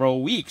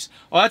several weeks.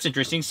 Oh, that's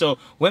interesting. So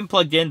when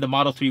plugged in, the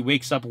Model 3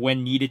 wakes up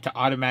when needed to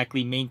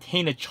automatically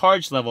maintain a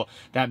charge level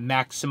that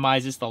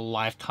maximizes the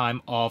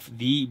lifetime of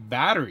the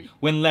battery.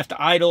 When left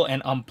idle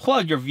and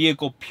unplugged, your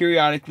vehicle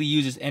periodically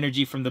uses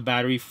energy from the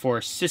battery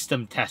for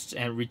system tests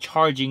and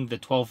recharging the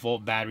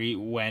 12-volt battery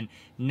when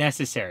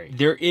necessary.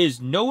 There is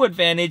no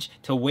advantage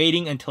to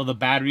waiting until the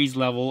battery's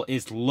level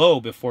is low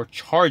before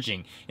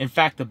charging. In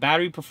fact, the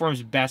battery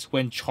performs best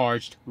when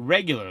charged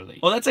regularly.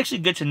 Well, that's actually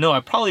good to know.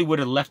 I probably would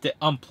have left it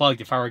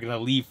unplugged if I were going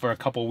to leave for a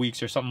couple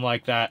weeks or something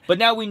like that. But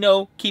now we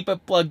know, keep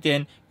it plugged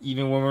in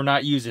even when we're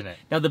not using it.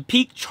 Now, the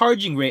peak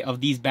charging rate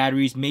of these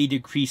batteries may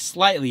decrease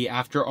slightly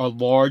after a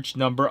large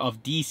number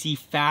of DC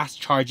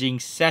fast charging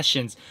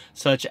sessions,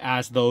 such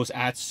as those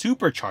at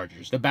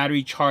superchargers. The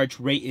battery charge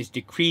rate is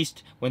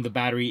decreased when the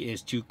battery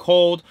is too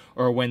cold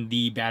or when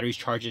the battery's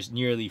charge is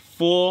nearly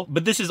full.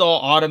 But this is all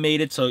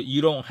automated, so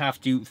you don't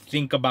have to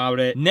think about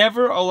it.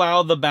 Never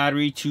allow the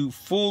battery to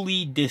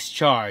fully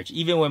discharge,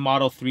 even when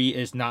Model 3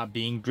 is not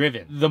being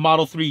driven. The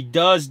Model 3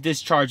 does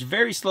discharge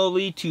very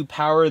slowly to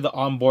power the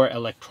onboard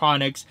electronics.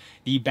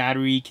 The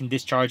battery can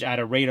discharge at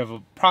a rate of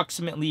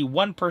approximately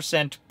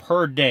 1%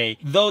 per day,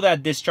 though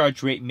that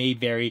discharge rate may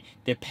vary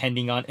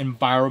depending on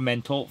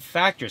environmental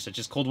factors such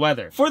as cold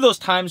weather. For those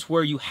times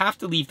where you have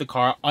to leave the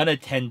car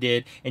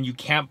unattended and you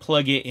can't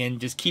plug it in,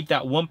 just keep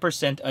that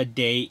 1% a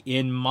day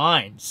in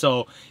mind.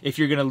 So if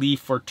you're gonna leave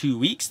for 2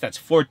 weeks, that's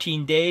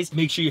 14 days,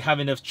 make sure you have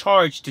enough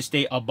charge to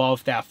stay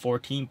above that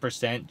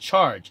 14%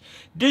 charge.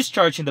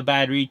 Discharging the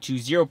battery to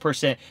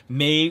 0%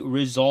 may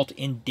result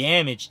in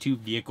damage to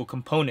vehicle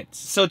components.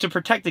 So to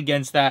protect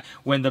against that,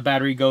 when the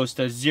battery goes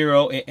to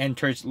 0, it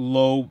enters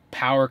low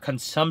power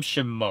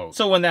consumption mode.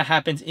 So when that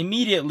happens,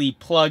 immediately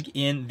plug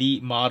in the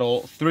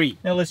Model 3.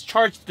 Now let's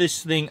charge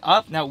this thing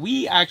up. Now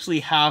we actually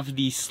have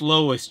the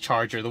slowest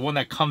charger, the one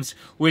that comes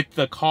with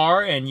the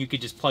car, and you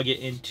could just plug it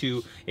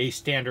into a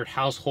standard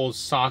household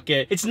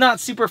socket. It's not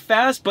super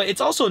fast, but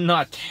it's also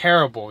not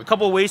terrible. A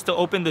couple ways to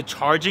open the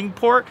charging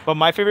port, but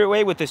my favorite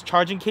way with this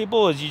charging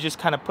cable is you just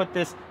kind of put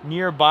this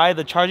nearby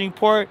the charging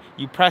port,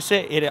 you press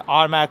it, it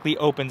automatically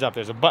opens up.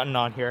 There's a button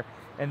on here,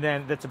 and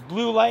then that's a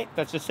blue light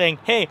that's just saying,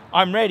 hey,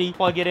 I'm ready.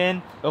 Plug it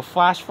in. It'll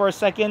flash for a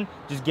second,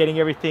 just getting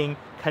everything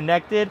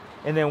connected,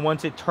 and then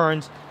once it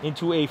turns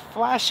into a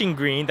flashing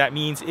green, that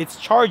means it's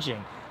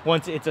charging.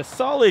 Once it's a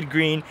solid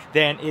green,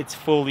 then it's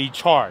fully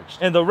charged.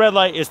 And the red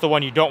light is the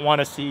one you don't want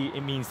to see.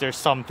 It means there's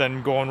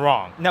something going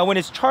wrong. Now, when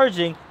it's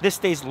charging, this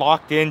stays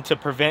locked in to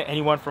prevent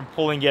anyone from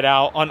pulling it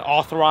out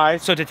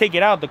unauthorized. So to take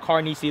it out, the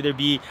car needs to either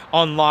be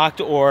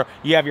unlocked or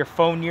you have your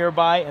phone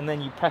nearby, and then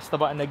you press the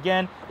button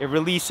again, it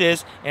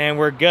releases, and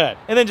we're good.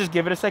 And then just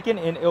give it a second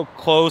and it'll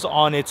close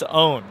on its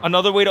own.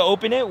 Another way to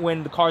open it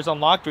when the car is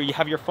unlocked or you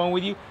have your phone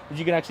with you is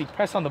you can actually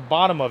press on the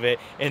bottom of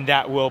it, and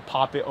that will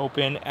pop it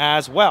open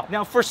as well.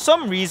 Now, for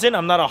some reason, reason,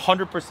 I'm not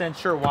 100%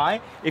 sure why,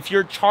 if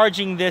you're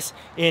charging this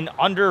in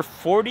under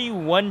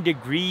 41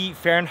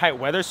 Fahrenheit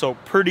weather, so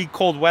pretty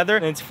cold weather,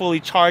 and it's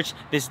fully charged,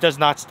 this does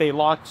not stay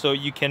locked, so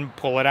you can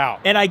pull it out.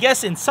 And I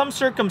guess in some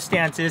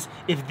circumstances,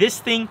 if this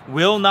thing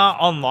will not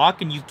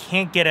unlock and you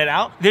can't get it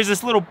out, there's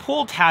this little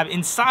pull tab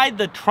inside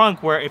the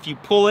trunk where if you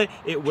pull it,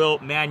 it will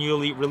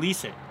manually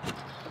release it.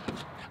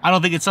 I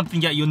don't think it's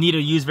something that you'll need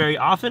to use very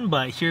often,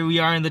 but here we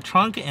are in the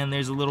trunk and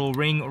there's a little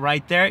ring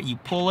right there. You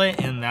pull it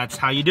and that's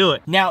how you do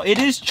it. Now it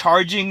is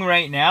charging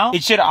right now.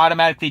 It should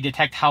automatically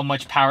detect how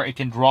much power it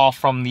can draw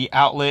from the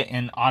outlet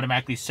and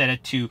automatically set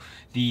it to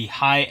the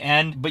high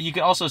end, but you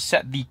can also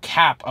set the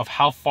cap of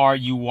how far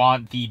you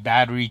want the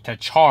battery to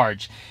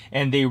charge,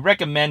 and they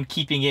recommend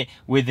keeping it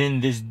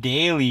within this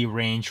daily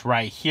range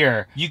right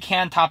here. You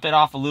can top it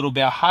off a little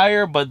bit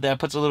higher, but that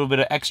puts a little bit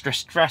of extra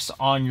stress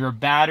on your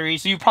battery,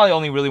 so you probably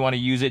only really want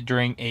to use it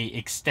during a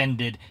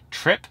extended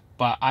trip.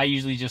 But I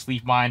usually just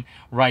leave mine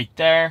right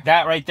there.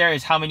 That right there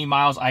is how many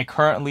miles I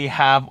currently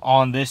have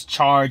on this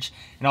charge.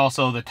 And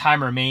also the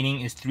time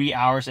remaining is 3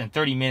 hours and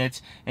 30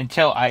 minutes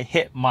until I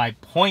hit my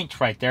point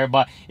right there.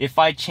 But if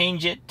I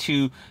change it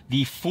to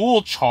the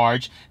full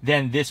charge,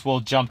 then this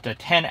will jump to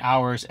 10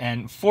 hours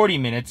and 40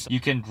 minutes. You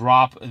can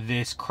drop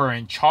this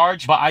current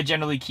charge, but I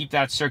generally keep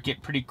that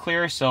circuit pretty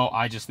clear, so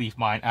I just leave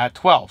mine at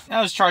 12.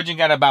 I was charging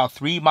at about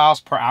 3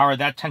 miles per hour.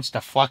 That tends to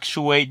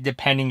fluctuate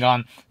depending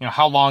on, you know,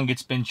 how long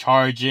it's been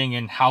charging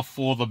and how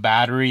full the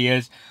battery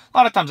is. A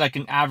lot of times I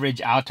can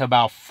average out to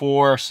about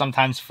 4,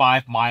 sometimes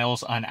 5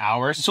 miles an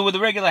hour. So with a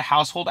regular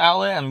household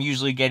outlet, I'm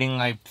usually getting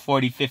like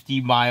 40,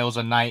 50 miles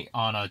a night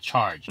on a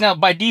charge. Now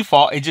by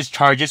default, it just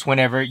charges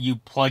whenever you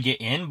plug it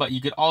in, but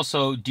you could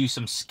also do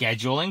some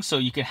scheduling. So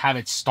you can have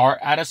it start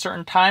at a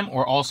certain time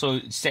or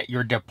also set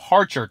your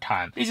departure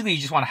time. Basically, you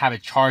just want to have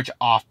it charge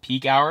off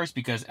peak hours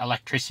because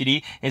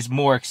electricity is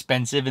more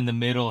expensive in the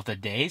middle of the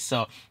day.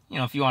 So you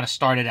know, if you want to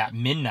start it at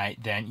midnight,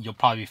 then you'll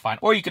probably be fine.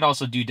 Or you can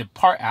also do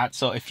depart at.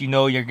 So if you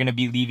know you're going to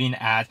be leaving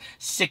at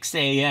 6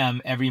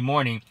 a.m. every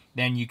morning,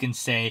 then you can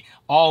say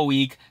all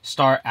week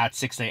start at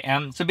 6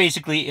 a.m. So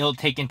basically it'll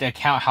take into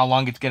account how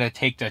long it's going to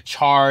take to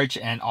charge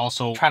and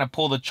also try to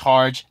pull the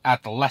charge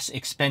at the less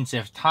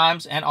expensive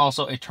times. And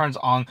also it turns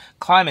on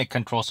climate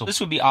control. So this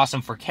would be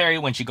awesome for Carrie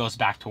when she goes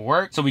back to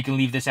work. So we can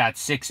leave this at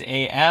 6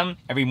 a.m.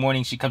 Every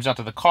morning she comes out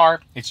to the car,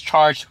 it's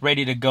charged,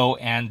 ready to go,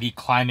 and the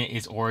climate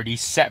is already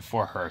set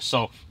for her.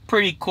 So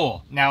pretty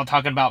cool. Now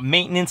talking about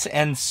maintenance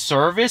and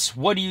service,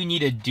 what do you need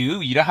to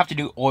do? You don't have to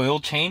do oil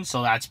change,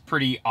 so that's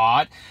pretty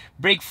odd.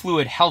 Brake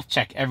fluid health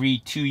check every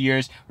 2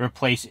 years,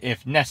 replace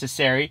if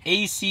necessary.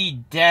 AC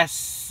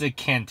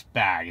desiccant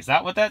bag, is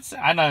that what that's?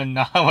 I don't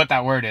know what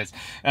that word is.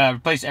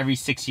 Replace every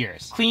 6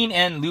 years. Clean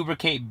and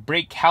lubricate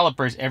brake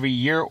calipers every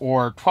year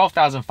or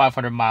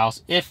 12,500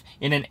 miles if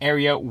in an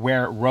area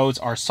where roads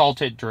are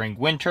salted during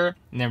winter.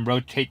 And then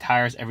rotate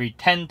tires every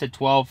 10 to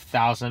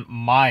 12,000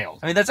 miles.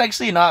 I mean, that's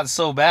actually not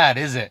so bad,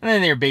 is it? And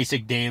then your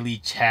basic daily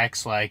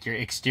checks like your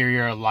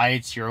exterior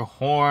lights, your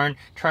horn,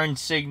 turn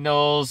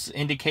signals,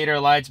 indicator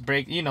lights,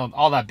 brake, you know,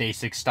 all that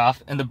basic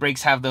stuff. And the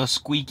brakes have those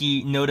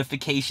squeaky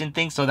notification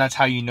things, so that's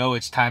how you know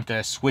it's time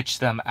to switch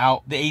them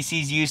out. The AC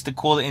is used to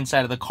cool the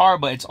inside of the car,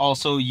 but it's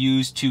also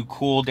used to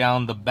cool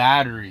down the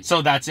battery.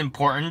 So that's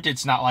important.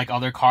 It's not like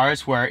other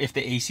cars where if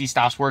the AC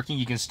stops working,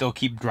 you can still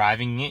keep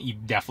driving it. You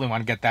definitely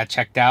want to get that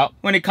checked out.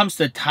 When it comes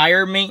to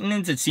tire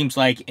maintenance, it seems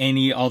like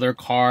any other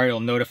car,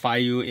 it'll notify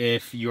you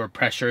if your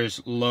pressure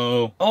is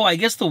low. Oh, I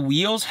guess the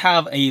wheels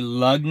have a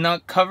lug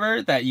nut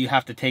cover that you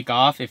have to take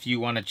off if you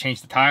want to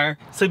change the tire.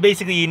 So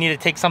basically you need to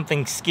take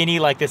something skinny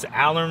like this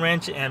Allen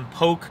wrench and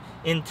poke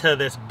into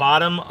this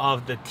bottom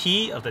of the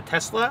T of the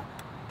Tesla.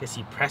 I guess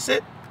you press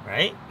it,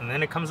 right? And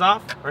then it comes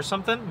off or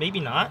something. Maybe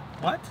not.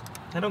 What?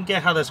 I don't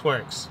get how this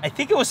works. I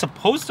think it was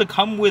supposed to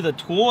come with a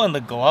tool in the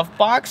glove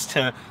box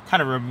to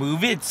kind of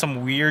remove it. It's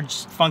some weird,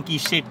 funky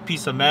shaped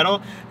piece of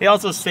metal. They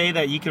also say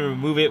that you can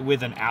remove it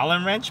with an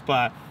Allen wrench,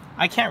 but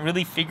I can't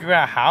really figure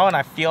out how, and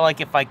I feel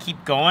like if I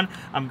keep going,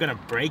 I'm gonna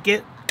break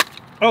it.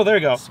 Oh, there we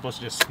go. It's supposed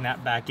to just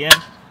snap back in.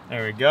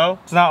 There we go.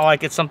 It's not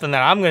like it's something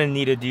that I'm gonna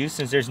need to do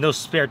since there's no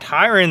spare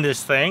tire in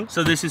this thing.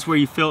 So this is where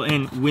you fill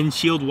in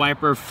windshield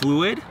wiper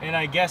fluid. And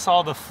I guess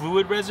all the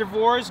fluid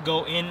reservoirs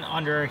go in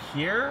under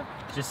here.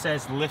 It just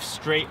says lift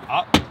straight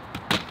up.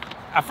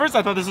 At first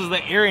I thought this was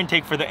the air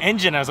intake for the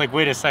engine. I was like,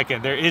 wait a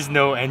second, there is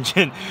no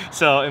engine.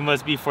 So it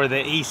must be for the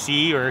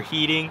AC or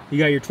heating. You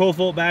got your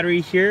 12-volt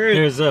battery here.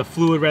 There's a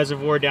fluid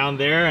reservoir down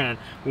there and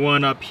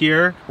one up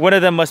here. One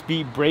of them must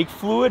be brake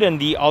fluid and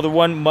the other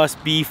one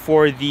must be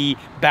for the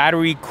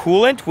battery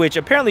coolant, which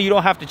apparently you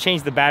don't have to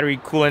change the battery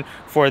coolant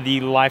for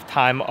the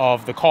lifetime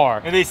of the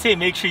car. And they say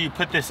make sure you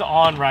put this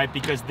on right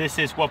because this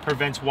is what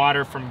prevents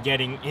water from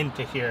getting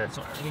into here.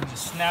 So everything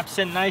just snaps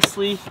in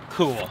nicely.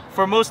 Cool.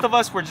 For most of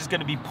us, we're just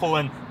gonna be pulling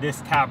pulling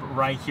this tab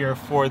right here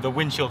for the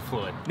windshield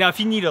fluid. Now, if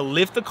you need to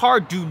lift the car,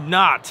 do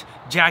not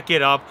jack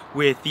it up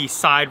with the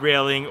side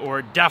railing,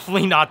 or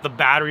definitely not the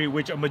battery,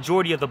 which a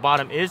majority of the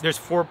bottom is. There's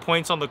 4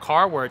 points on the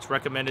car where it's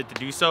recommended to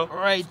do so.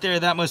 Right there,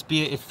 that must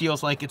be it. It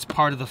feels like it's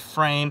part of the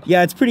frame.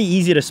 Yeah, it's pretty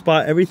easy to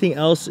spot. Everything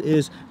else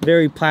is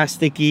very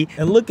plasticky.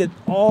 And look at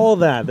all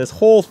that, this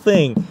whole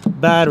thing,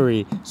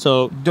 battery.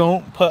 So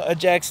don't put a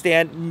jack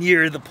stand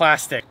near the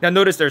plastic. Now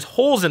notice there's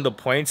holes in the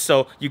points,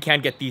 so you can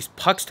get these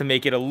pucks to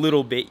make it a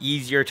little bit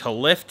easier to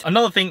lift.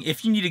 Another thing,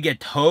 if you need to get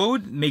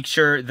towed, make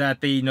sure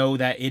that they know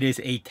that it is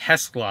a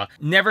Tesla.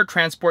 Never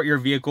transport your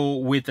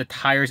vehicle with the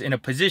tires in a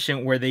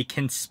position where they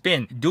can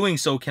spin. Doing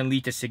so can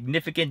lead to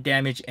significant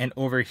damage and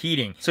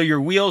overheating. So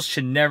your wheels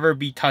should never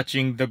be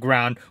touching the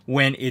ground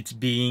when it's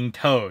being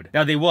towed.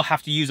 Now they will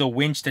have to use a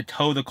winch to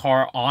tow the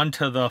car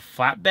onto the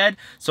flatbed,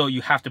 so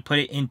you have to put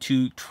it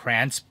into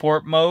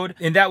transport mode,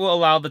 and that will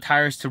allow the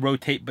tires to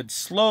rotate but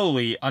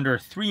slowly, under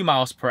 3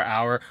 miles per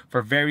hour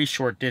for very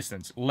short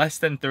distance, less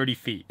than 30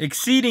 feet.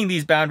 Exceeding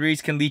these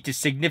boundaries can lead to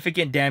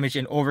significant damage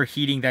and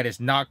overheating that is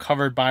not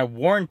covered by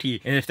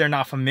warranty. And if they're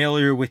not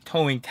familiar with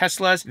towing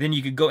Teslas, then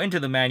you could go into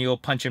the manual,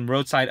 punch in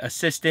roadside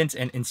assistance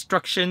and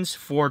instructions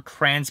for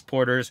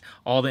transporters.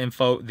 All the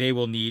info they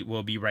will need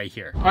will be right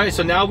here. All right,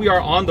 so now we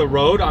are on the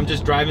road. I'm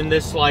just driving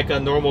this like a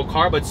normal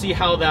car, but see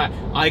how that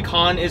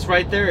icon is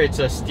right there? It's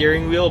a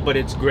steering wheel, but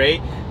it's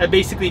gray. That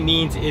basically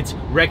means it's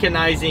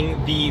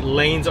recognizing the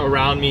lanes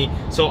around me,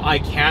 so I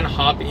can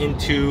hop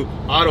into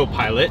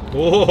autopilot.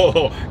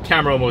 Whoa,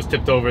 camera almost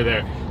tipped over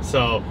there.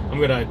 So I'm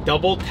gonna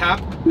double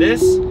tap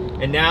this,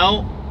 and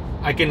now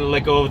I can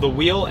let go of the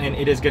wheel and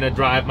it is gonna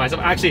drive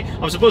myself. Actually,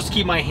 I'm supposed to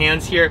keep my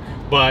hands here,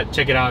 but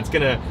check it out, it's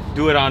gonna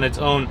do it on its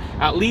own,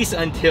 at least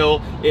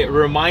until it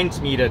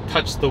reminds me to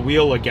touch the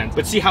wheel again.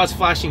 But see how it's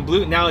flashing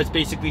blue? Now it's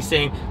basically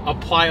saying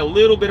apply a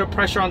little bit of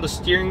pressure on the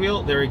steering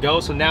wheel. There we go.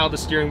 So now the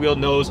steering wheel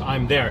knows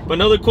I'm there. But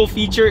another cool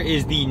feature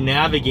is the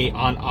navigate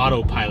on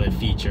autopilot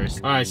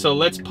features. All right, so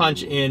let's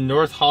punch in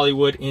North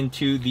Hollywood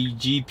into the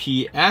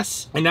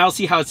GPS, and now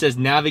see how it says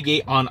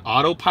navigate on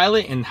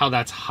autopilot and how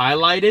that's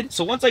highlighted.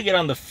 So once I get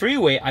on the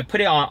freeway, I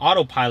put it on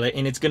autopilot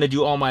and it's gonna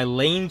do all my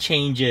lane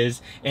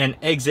changes and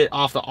exit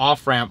off the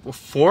off-ramp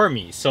for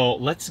me. So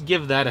let's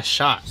give that a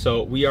shot.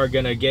 So we are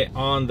gonna get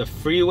on the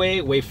freeway,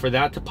 wait for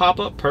that to pop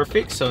up.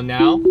 Perfect. So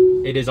now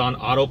it is on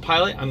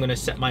autopilot. I'm gonna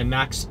set my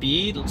max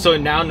speed, so it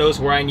now knows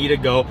where I need to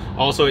go.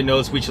 Also, it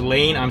knows which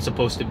lane I'm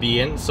supposed to be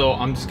in, so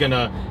I'm just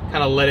gonna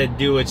kind of let it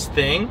do its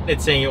thing.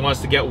 It's saying it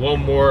wants to get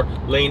one more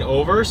lane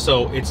over,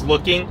 so it's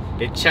looking,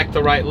 it checked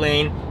the right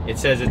lane, it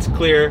says it's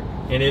clear,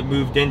 and it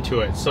moved into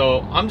it.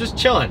 So I'm just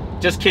chilling.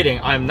 Just kidding,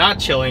 I'm not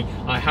chilling.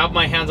 I have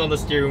my hands on the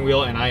steering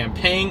wheel and I am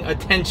paying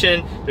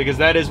attention, because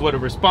that is what a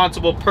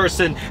responsible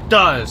person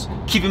does,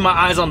 keeping my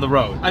eyes on the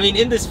road. I mean,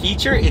 in this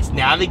feature, it's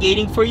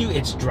navigating for you,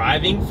 it's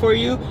driving for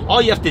you.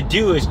 All you have to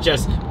do is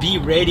just be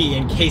ready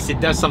in case it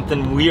does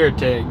something weird,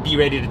 to be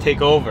ready to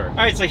take over. All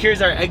right, so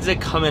here's our exit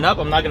coming up.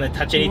 I'm not gonna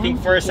touch anything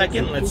for a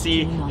second. Let's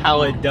see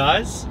how it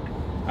does.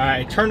 All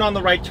right, turn on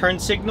the right turn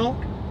signal,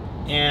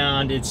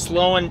 and it's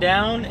slowing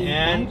down,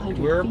 and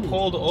we're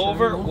pulled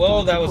over.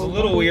 Whoa, that was a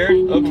little weird.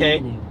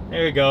 Okay,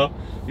 there we go.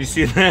 You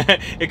see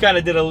that? It kind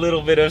of did a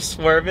little bit of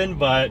swerving,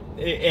 but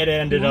it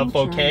ended up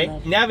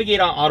okay. Navigate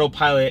on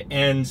autopilot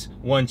ends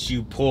once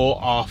you pull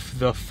off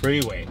the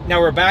freeway. Now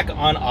we're back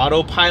on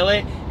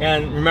autopilot,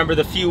 and remember,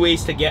 the few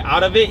ways to get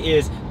out of it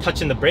is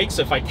touching the brake.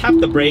 So if I tap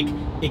the brake,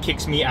 it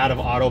kicks me out of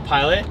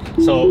autopilot,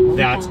 so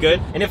that's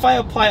good. And if I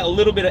apply a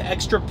little bit of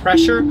extra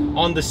pressure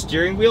on the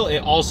steering wheel, it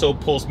also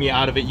pulls me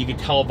out of it. You can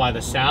tell by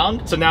the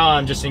sound. So now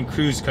I'm just in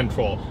cruise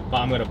control, but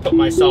I'm gonna put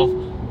myself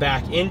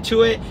back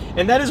into it.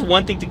 And that is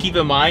one thing to keep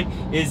in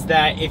mind, is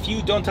that if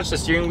you don't touch the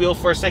steering wheel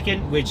for a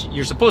second, which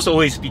you're supposed to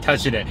always be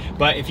touching it,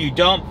 but if you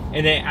don't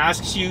and it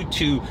asks you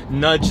to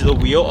nudge the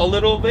wheel a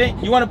little bit,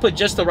 you want to put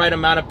just the right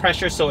amount of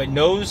pressure so it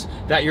knows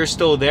that you're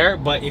still there.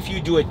 But if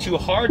you do it too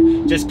hard,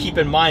 just keep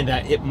in mind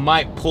that it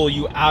might pull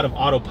you out of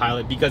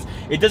autopilot, because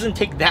it doesn't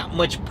take that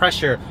much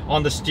pressure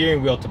on the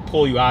steering wheel to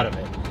pull you out of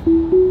it.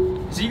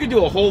 So you could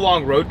do a whole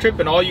long road trip,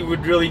 and all you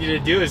would really need to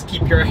do is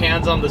keep your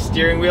hands on the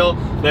steering wheel,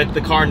 let the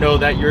car know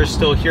that you're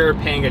still here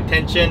paying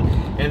attention,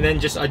 and then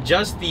just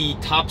adjust the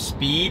top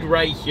speed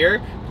right here,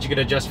 which you can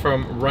adjust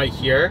from right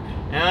here,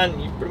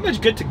 and you're pretty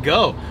much good to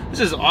go. This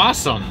is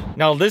awesome.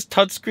 Now this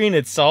touchscreen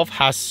itself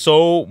has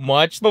so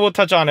much, but we'll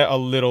touch on it a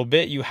little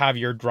bit. You have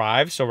your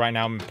drive, so right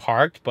now I'm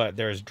parked, but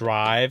there's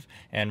drive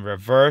and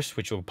reverse,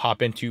 which will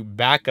pop into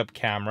backup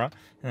camera,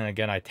 and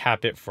again I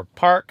tap it for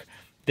park.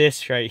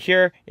 This right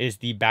here is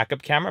the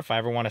backup camera if I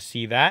ever want to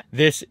see that.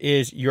 This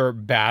is your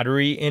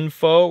battery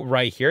info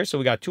right here. So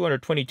we got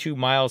 222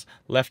 miles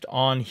left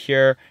on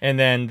here. And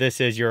then this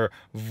is your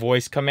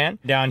voice command.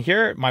 Down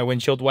here, my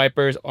windshield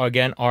wipers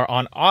again are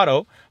on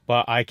auto,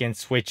 but I can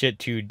switch it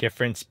to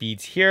different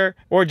speeds here,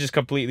 or just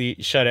completely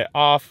shut it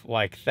off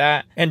like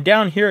that. And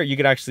down here, you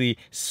could actually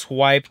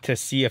swipe to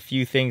see a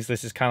few things.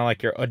 This is kind of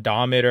like your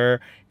odometer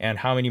and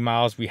how many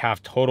miles we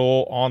have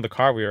total on the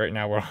car. Right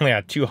now, we're only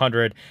at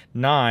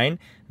 209.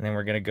 And then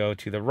we're going to go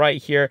to the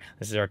right here.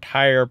 This is our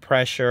tire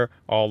pressure.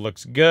 All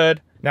looks good.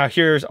 Now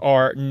here's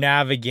our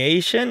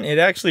navigation. It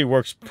actually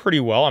works pretty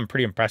well. I'm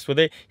pretty impressed with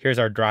it. Here's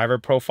our driver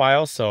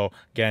profile. So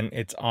again,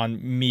 it's on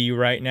me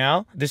right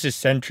now. This is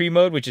Sentry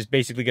mode, which is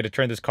basically going to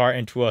turn this car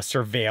into a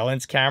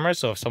surveillance camera.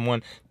 So if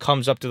someone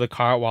comes up to the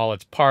car while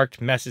it's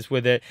parked, messes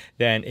with it,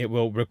 then it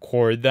will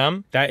record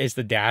them. That is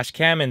the dash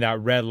cam, and that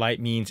red light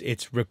means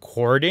it's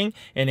recording.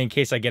 And in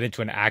case I get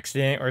into an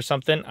accident or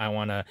something, I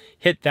want to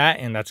hit that,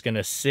 and that's going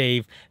to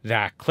save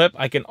that clip.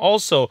 I can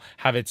also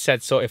have it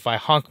set so if I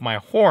honk my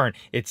horn,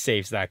 it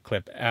saves that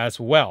clip as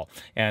well.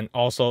 And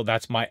also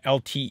that's my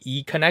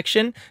LTE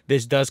connection.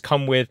 This does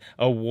come with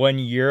a 1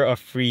 year of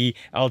free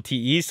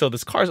LTE, so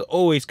this car is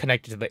always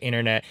connected to the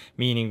internet,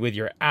 meaning with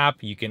your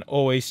app you can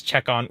always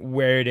check on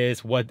where it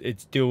is, what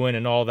it's doing,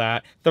 and all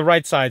that. The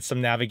right side, some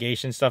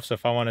navigation stuff, so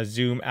if I want to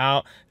zoom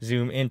out,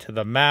 zoom into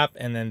the map,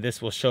 and then this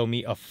will show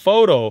me a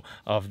photo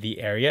of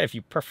the area if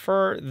you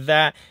prefer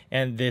that.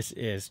 And this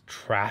is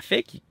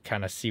traffic. You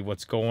kind of see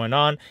what's going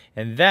on,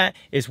 and that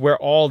is where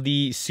all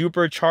the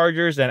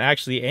superchargers and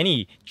actually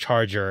any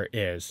charger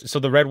is. So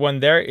the red one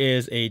there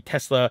is a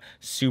Tesla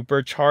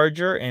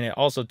supercharger, and it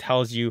also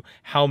tells you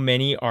how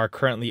many are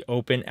currently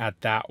open at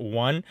that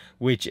one,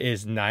 which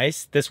is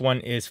nice. This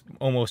one is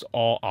almost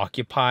all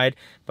occupied,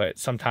 but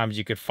sometimes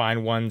you could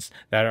find ones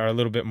that are a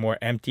little bit more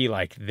empty,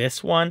 like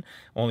this one.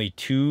 Only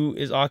 2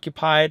 is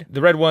occupied.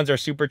 The red ones are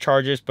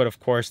superchargers, but of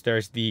course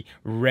there's the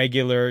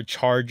regular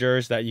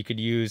chargers that you could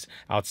use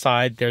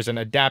outside. There's an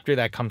adapter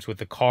that comes with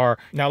the car.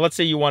 Now let's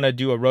say you want to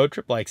do a road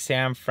trip like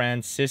San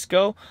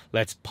Francisco.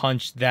 Let's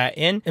punch that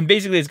in, and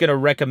basically it's going to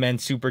recommend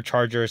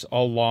superchargers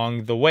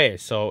along the way.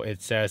 So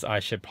it says I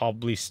should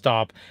probably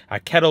stop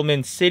at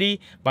Kettleman City.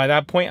 By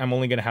that point I'm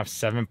only going to have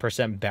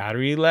 7%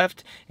 battery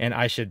left, and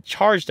I should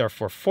charge there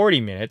for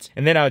 40 minutes,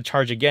 and then I would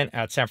charge again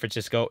at San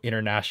Francisco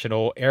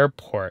International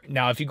Airport.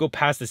 Now if you go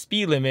past the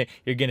speed limit,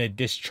 you're going to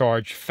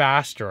discharge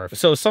faster,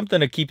 so something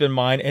to keep in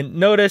mind. And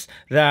notice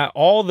that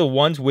all the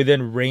ones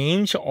within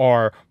range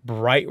are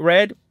bright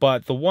red,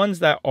 but the ones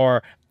that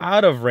are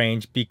out of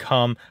range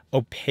become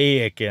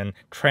opaque and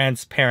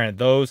transparent.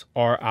 Those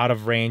are out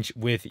of range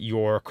with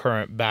your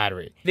current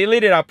battery. They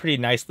laid it out pretty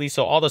nicely,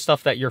 so all the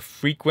stuff that you're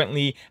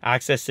frequently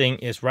accessing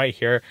is right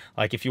here.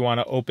 Like if you want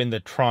to open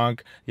the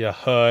trunk, the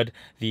hood,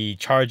 the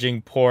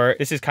charging port,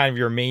 this is kind of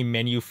your main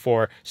menu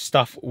for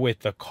stuff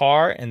with the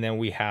car. And then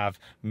we have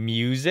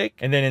music,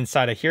 and then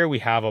inside of here we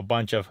have a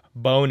bunch of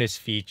bonus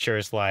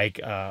features like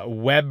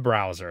web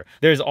browser.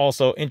 There's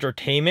also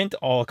entertainment,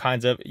 all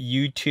kinds of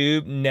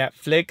YouTube,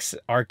 Netflix,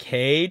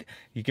 arcade.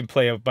 You can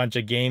play a bunch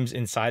of games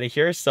inside of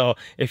here, so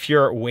if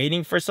you're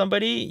waiting for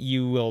somebody,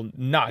 you will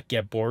not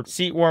get bored.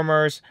 Seat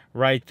warmers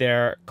right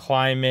there,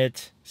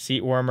 climate,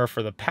 seat warmer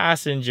for the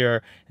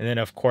passenger, and then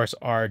of course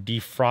our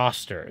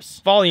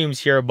defrosters.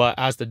 Volumes here, but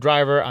as the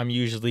driver I'm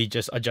usually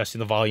just adjusting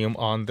the volume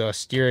on the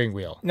steering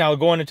wheel. Now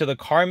going into the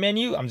car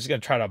menu, I'm just gonna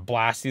try to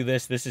blast through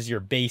this. This is your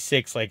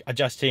basics, like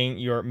adjusting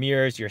your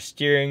mirrors, your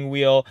steering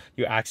wheel.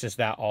 You access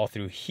that all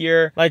through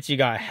here. Lights, you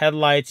got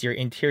headlights, your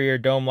interior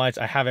dome lights.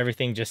 I have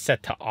everything just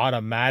set to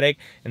automatic,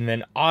 and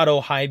then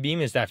auto high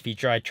beam is that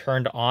feature I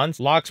turned on.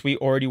 Locks, we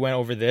already went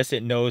over this.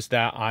 It knows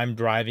that I'm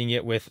driving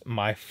it with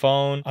my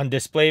phone. On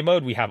display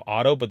mode we have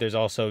auto, but there's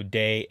also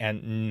day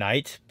and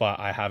night, but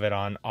I have it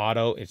on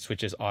auto. It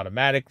switches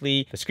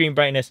automatically. The screen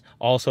brightness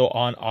also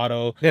on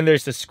auto. Then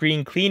there's the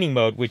screen cleaning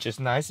mode, which is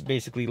nice. It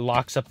basically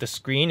locks up the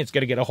screen. It's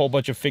going to get a whole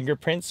bunch of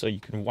fingerprints so you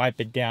can wipe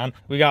it down.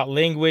 We got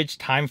language,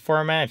 time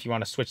format if you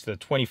want to switch to the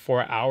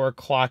 24-hour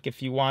clock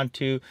if you want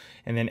to,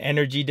 and then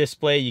energy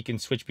display. You can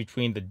switch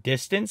between the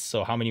distance,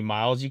 so how many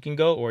miles you can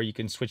go, or you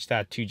can switch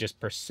that to just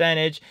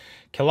percentage,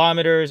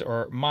 kilometers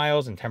or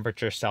miles, and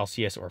temperature,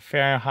 Celsius or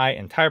Fahrenheit,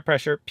 and tire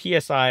pressure,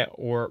 PSI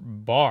or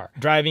bar.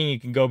 Driving, you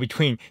can go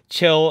between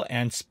chill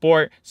and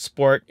sport.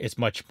 Sport is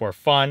much more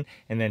fun.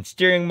 And then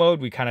steering mode,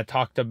 we kind of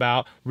talked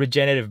about.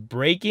 Regenerative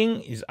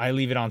braking is, I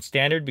leave it on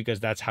standard because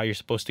that's how you're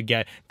supposed to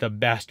get the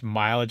best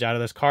mileage out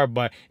of this car.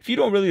 But if you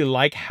don't really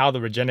like how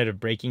the regenerative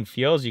braking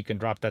feels, you can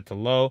drop that to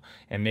low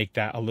and make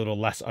that a little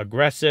less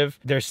aggressive.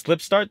 There's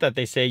slip start that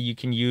they say you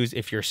can use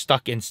if you're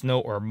stuck in snow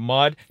or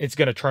mud. It's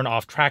going to turn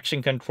off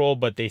traction control,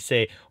 but they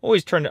say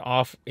always turn it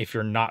off if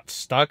you're not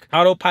stuck.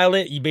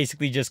 Autopilot, you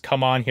basically just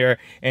come on here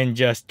and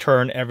just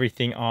turn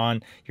everything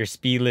on. Your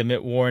speed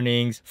limit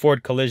warnings,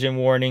 forward collision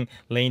warning,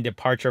 lane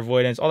departure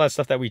avoidance, all that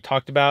stuff that we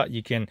talked about,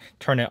 you can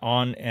turn it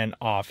on and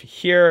off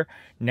here.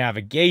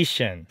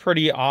 Navigation,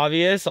 pretty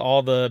obvious.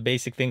 All the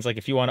basic things, like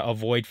if you want to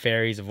avoid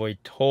ferries, avoid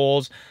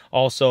tolls.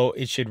 Also,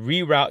 it should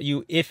reroute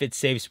you if it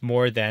saves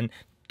more than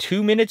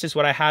 2 minutes is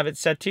what I have it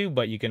set to,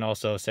 but you can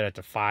also set it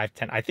to 5,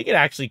 10. I think it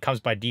actually comes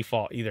by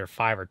default either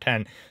 5 or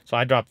 10, so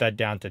I dropped that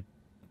down to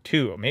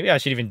 2. Maybe I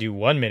should even do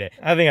 1 minute.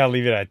 I think I'll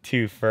leave it at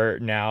 2 for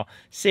now.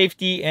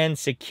 Safety and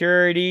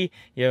security.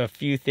 You have a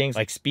few things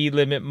like speed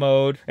limit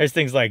mode. There's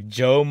things like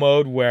Joe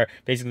mode, where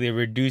basically it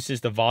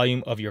reduces the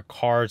volume of your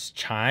car's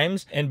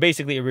chimes, and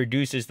basically it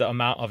reduces the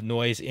amount of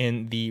noise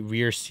in the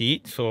rear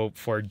seat. So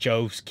for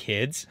Joe's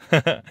kids.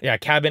 Yeah,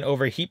 cabin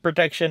overheat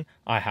protection.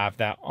 I have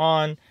that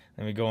on.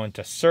 Then we go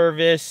into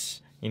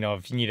service. You know,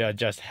 if you need to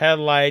adjust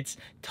headlights,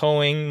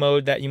 towing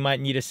mode that you might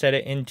need to set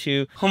it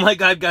into. Oh my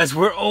God, guys,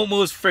 we're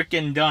almost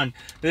freaking done.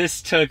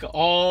 This took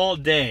all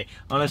day.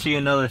 I want to show you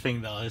another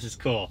thing though. This is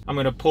cool. I'm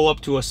going to pull up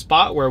to a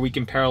spot where we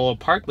can parallel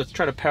park. Let's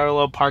try to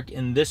parallel park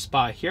in this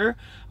spot here.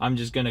 I'm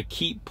just going to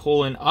keep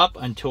pulling up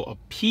until a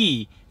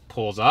P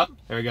pulls up.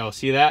 There we go.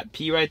 See that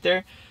P right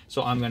there?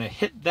 So I'm going to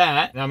hit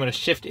that, and I'm going to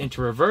shift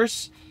into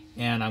reverse,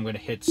 and I'm going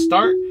to hit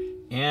start,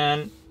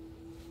 and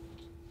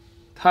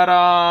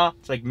ta-da!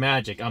 It's like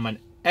magic. I'm an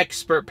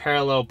expert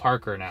parallel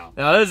parker now.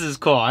 Now this is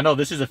cool. I know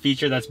this is a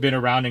feature that's been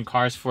around in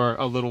cars for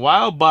a little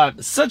while,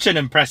 but such an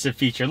impressive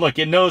feature. Look,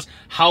 it knows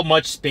how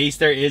much space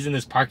there is in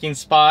this parking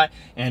spot,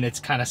 and it's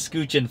kind of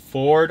scooching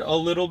forward a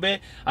little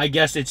bit. I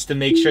guess it's to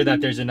make sure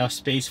that there's enough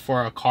space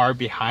for a car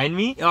behind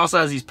me. It also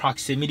has these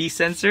proximity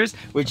sensors,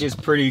 which is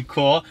pretty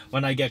cool.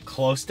 When I get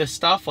close to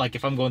stuff, like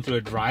if I'm going through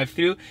a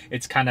drive-through,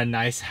 it's kind of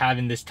nice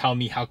having this tell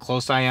me how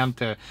close I am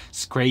to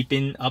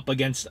scraping up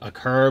against a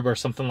curb or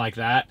something like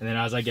that. And then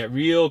as I get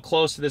real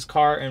close to this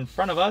car in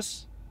front of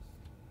us,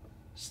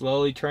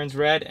 slowly turns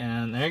red,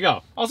 and there you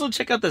go. Also,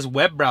 check out this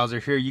web browser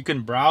here. You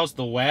can browse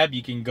the web,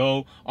 you can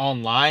go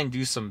online,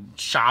 do some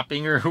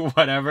shopping or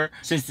whatever.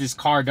 Since this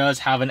car does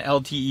have an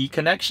LTE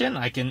connection,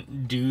 I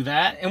can do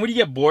that. And when you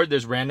get bored,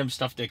 there's random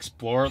stuff to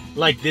explore.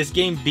 Like this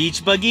game,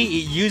 Beach Buggy,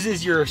 it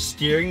uses your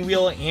steering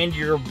wheel and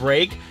your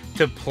brake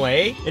to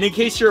play. And in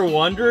case you're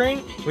wondering,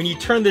 when you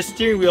turn the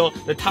steering wheel,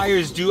 the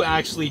tires do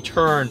actually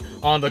turn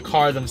on the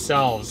car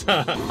themselves.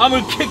 I'm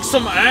gonna kick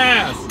some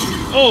ass.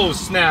 Oh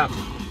snap,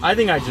 I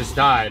think I just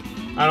died.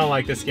 I don't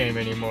like this game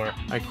anymore.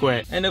 I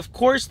quit. And of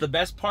course, the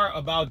best part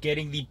about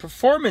getting the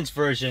performance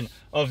version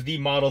of the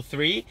Model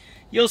 3,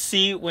 you'll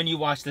see when you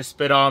watch the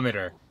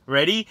speedometer.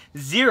 Ready?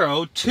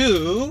 0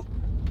 to...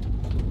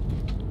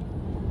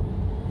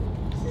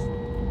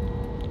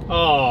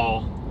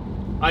 Oh,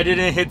 I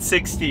didn't hit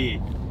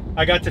 60.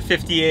 I got to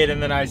 58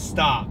 and then I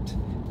stopped.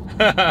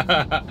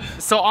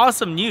 So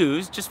awesome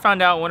news. Just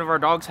found out one of our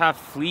dogs have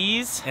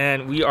fleas,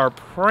 and we are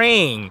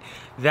praying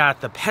that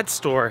the pet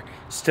store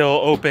is still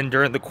open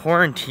during the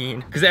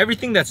quarantine, because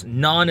everything that's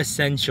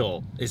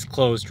non-essential is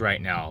closed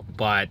right now.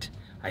 But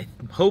I'm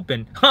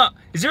hoping,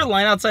 is there a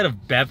line outside of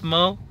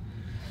Bevmo?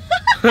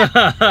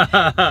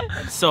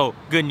 So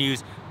good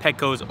news,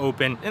 Petco's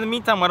open. In the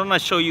meantime, why don't I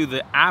show you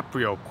the app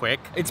real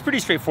quick? It's pretty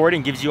straightforward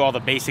and gives you all the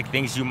basic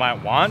things you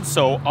might want.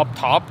 So up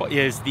top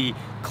is the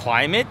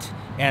climate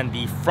and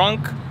the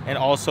frunk, and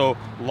also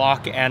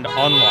lock and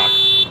unlock.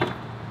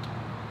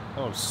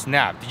 Oh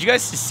snap, did you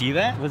guys see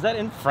that? Was that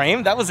in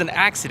frame? That was an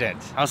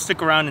accident. I'll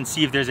stick around and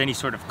see if there's any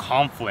sort of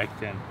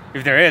conflict, and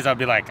if there is, I'll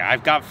be like,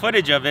 I've got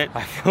footage of it.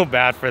 I feel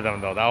bad for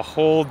them though, that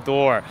whole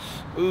door.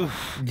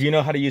 Oof. Do you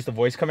know how to use the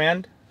voice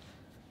command?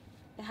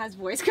 It has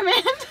voice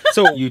command?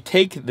 So you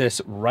take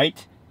this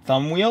right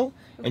thumb wheel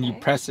and you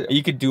press it.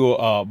 You could do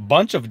a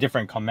bunch of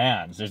different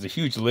commands. There's a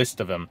huge list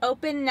of them.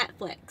 Open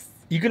Netflix.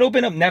 You can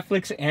open up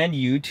Netflix and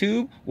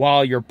YouTube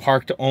while you're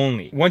parked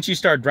only. Once you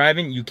start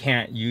driving, you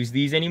can't use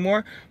these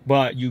anymore,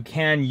 but you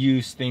can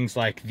use things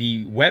like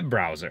the web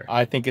browser.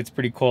 I think it's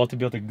pretty cool to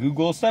be able to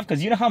Google stuff,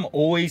 because you know how I'm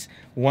always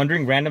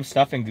wondering random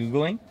stuff and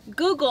Googling?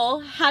 Google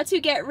how to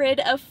get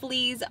rid of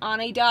fleas on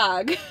a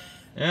dog.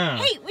 Yeah.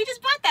 Hey, we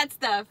just bought that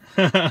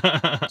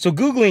stuff. So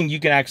Googling you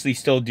can actually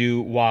still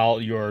do while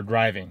you're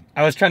driving.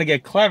 I was trying to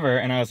get clever,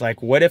 and I was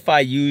like, what if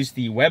I use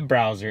the web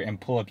browser and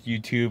pull up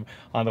YouTube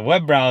on the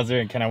web browser,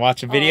 and can I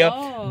watch a video?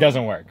 Oh. It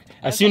doesn't work.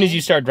 As soon as you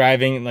start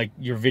driving, like,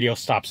 your video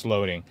stops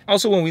loading.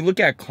 Also, when we look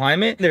at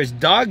climate, there's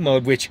dog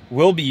mode, which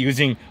we'll be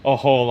using a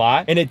whole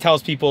lot, and it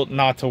tells people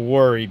not to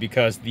worry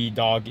because the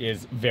dog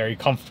is very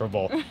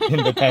comfortable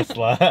in the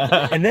Tesla.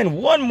 And then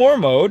one more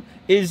mode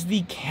is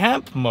the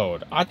camp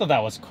mode. I thought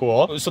that was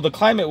cool. So the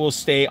climate will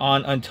stay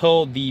on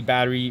until the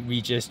battery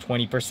reaches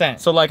 20%.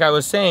 So like I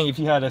was saying, if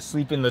you had to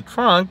sleep in the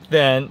trunk,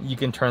 then you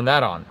can turn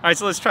that on. All right,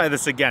 so let's try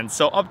this again.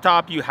 So up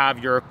top, you have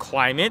your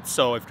climate.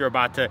 So if you're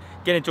about to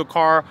get into a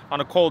car on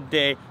a cold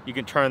day, you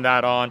can turn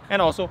that on. And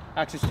also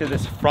access to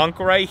this frunk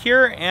right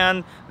here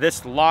and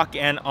this lock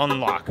and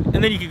unlock.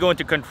 And then you can go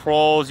into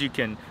controls. You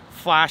can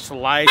flash the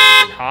lights,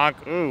 you can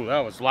honk. Ooh, that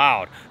was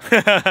loud.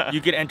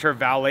 You could enter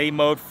valet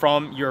mode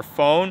from your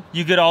phone.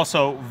 You could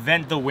also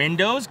vent the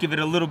windows, give it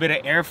a little bit of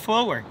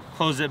airflow, or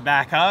close it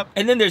back up.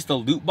 And then there's the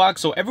loot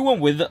box. So everyone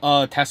with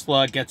a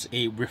Tesla gets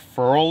a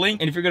referral link.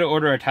 And if you're gonna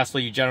order a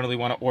Tesla, you generally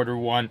wanna order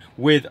one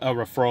with a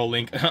referral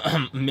link,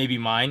 maybe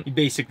mine. You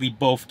basically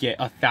both get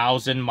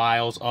 1,000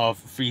 miles of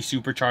free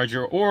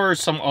supercharger or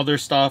some other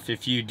stuff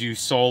if you do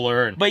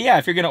solar. But yeah,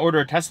 if you're gonna order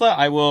a Tesla,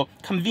 I will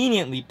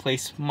conveniently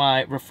place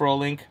my referral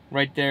link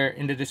right there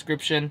in the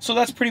description. So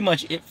that's pretty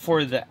much it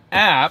for the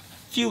app.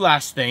 Few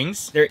last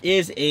things. There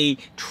is a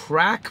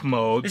track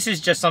mode. This is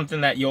just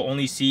something that you'll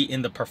only see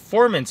in the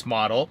performance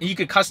model. You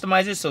could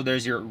customize it, so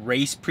there's your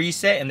race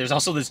preset, and there's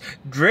also this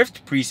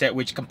drift preset,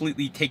 which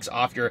completely takes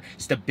off your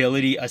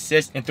stability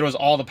assist and throws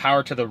all the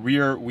power to the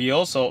rear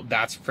wheel. So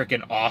that's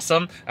freaking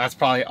awesome. That's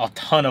probably a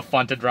ton of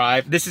fun to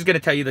drive. This is going to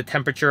tell you the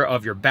temperature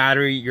of your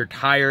battery, your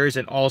tires,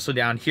 and also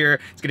down here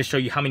it's going to show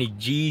you how many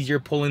G's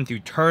you're pulling through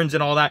turns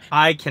and all that.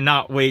 I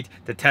cannot wait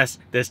to test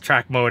this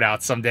track mode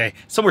out someday,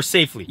 somewhere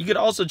safely. You could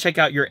also check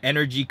out your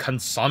energy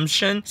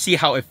consumption, see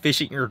how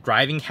efficient your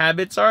driving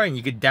habits are, and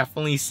you could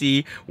definitely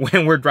see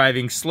when we're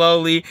driving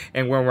slowly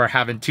and when we're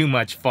having too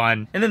much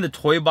fun. And then the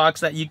toy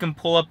box that you can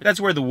pull up, that's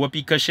where the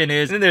whoopee cushion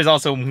is. And then there's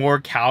also more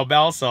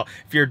cowbell, so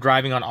if you're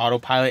driving on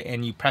autopilot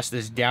and you press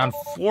this down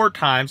 4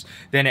 times,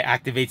 then it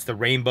activates the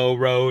rainbow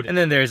road. And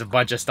then there's a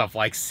bunch of stuff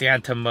like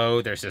Santa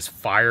mode. There's this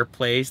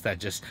fireplace that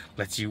just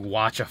lets you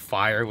watch a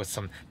fire with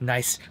some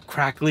nice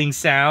crackling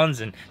sounds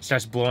and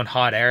starts blowing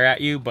hot air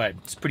at you, but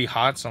it's pretty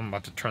hot, so I'm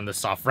about to turn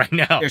this off right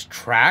now. There's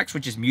Tracks,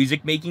 which is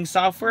music making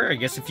software. I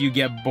guess if you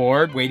get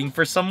bored waiting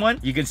for someone,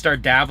 you can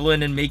start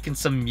dabbling and making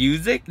some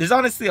music. There's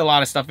honestly a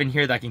lot of stuff in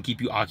here that can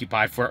keep you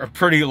occupied for a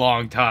pretty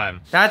long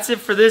time. That's it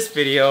for this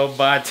video,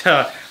 but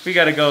we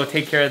gotta go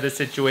take care of this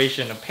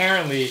situation.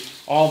 Apparently,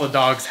 all the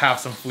dogs have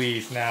some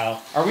fleas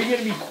now. Are we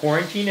gonna be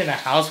quarantined in a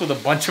house with a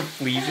bunch of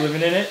fleas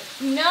living in it?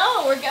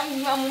 No,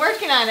 I'm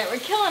working on it. We're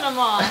killing them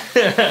all.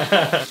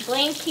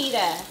 Blame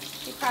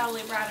Kita. She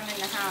probably brought them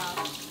in the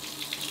house.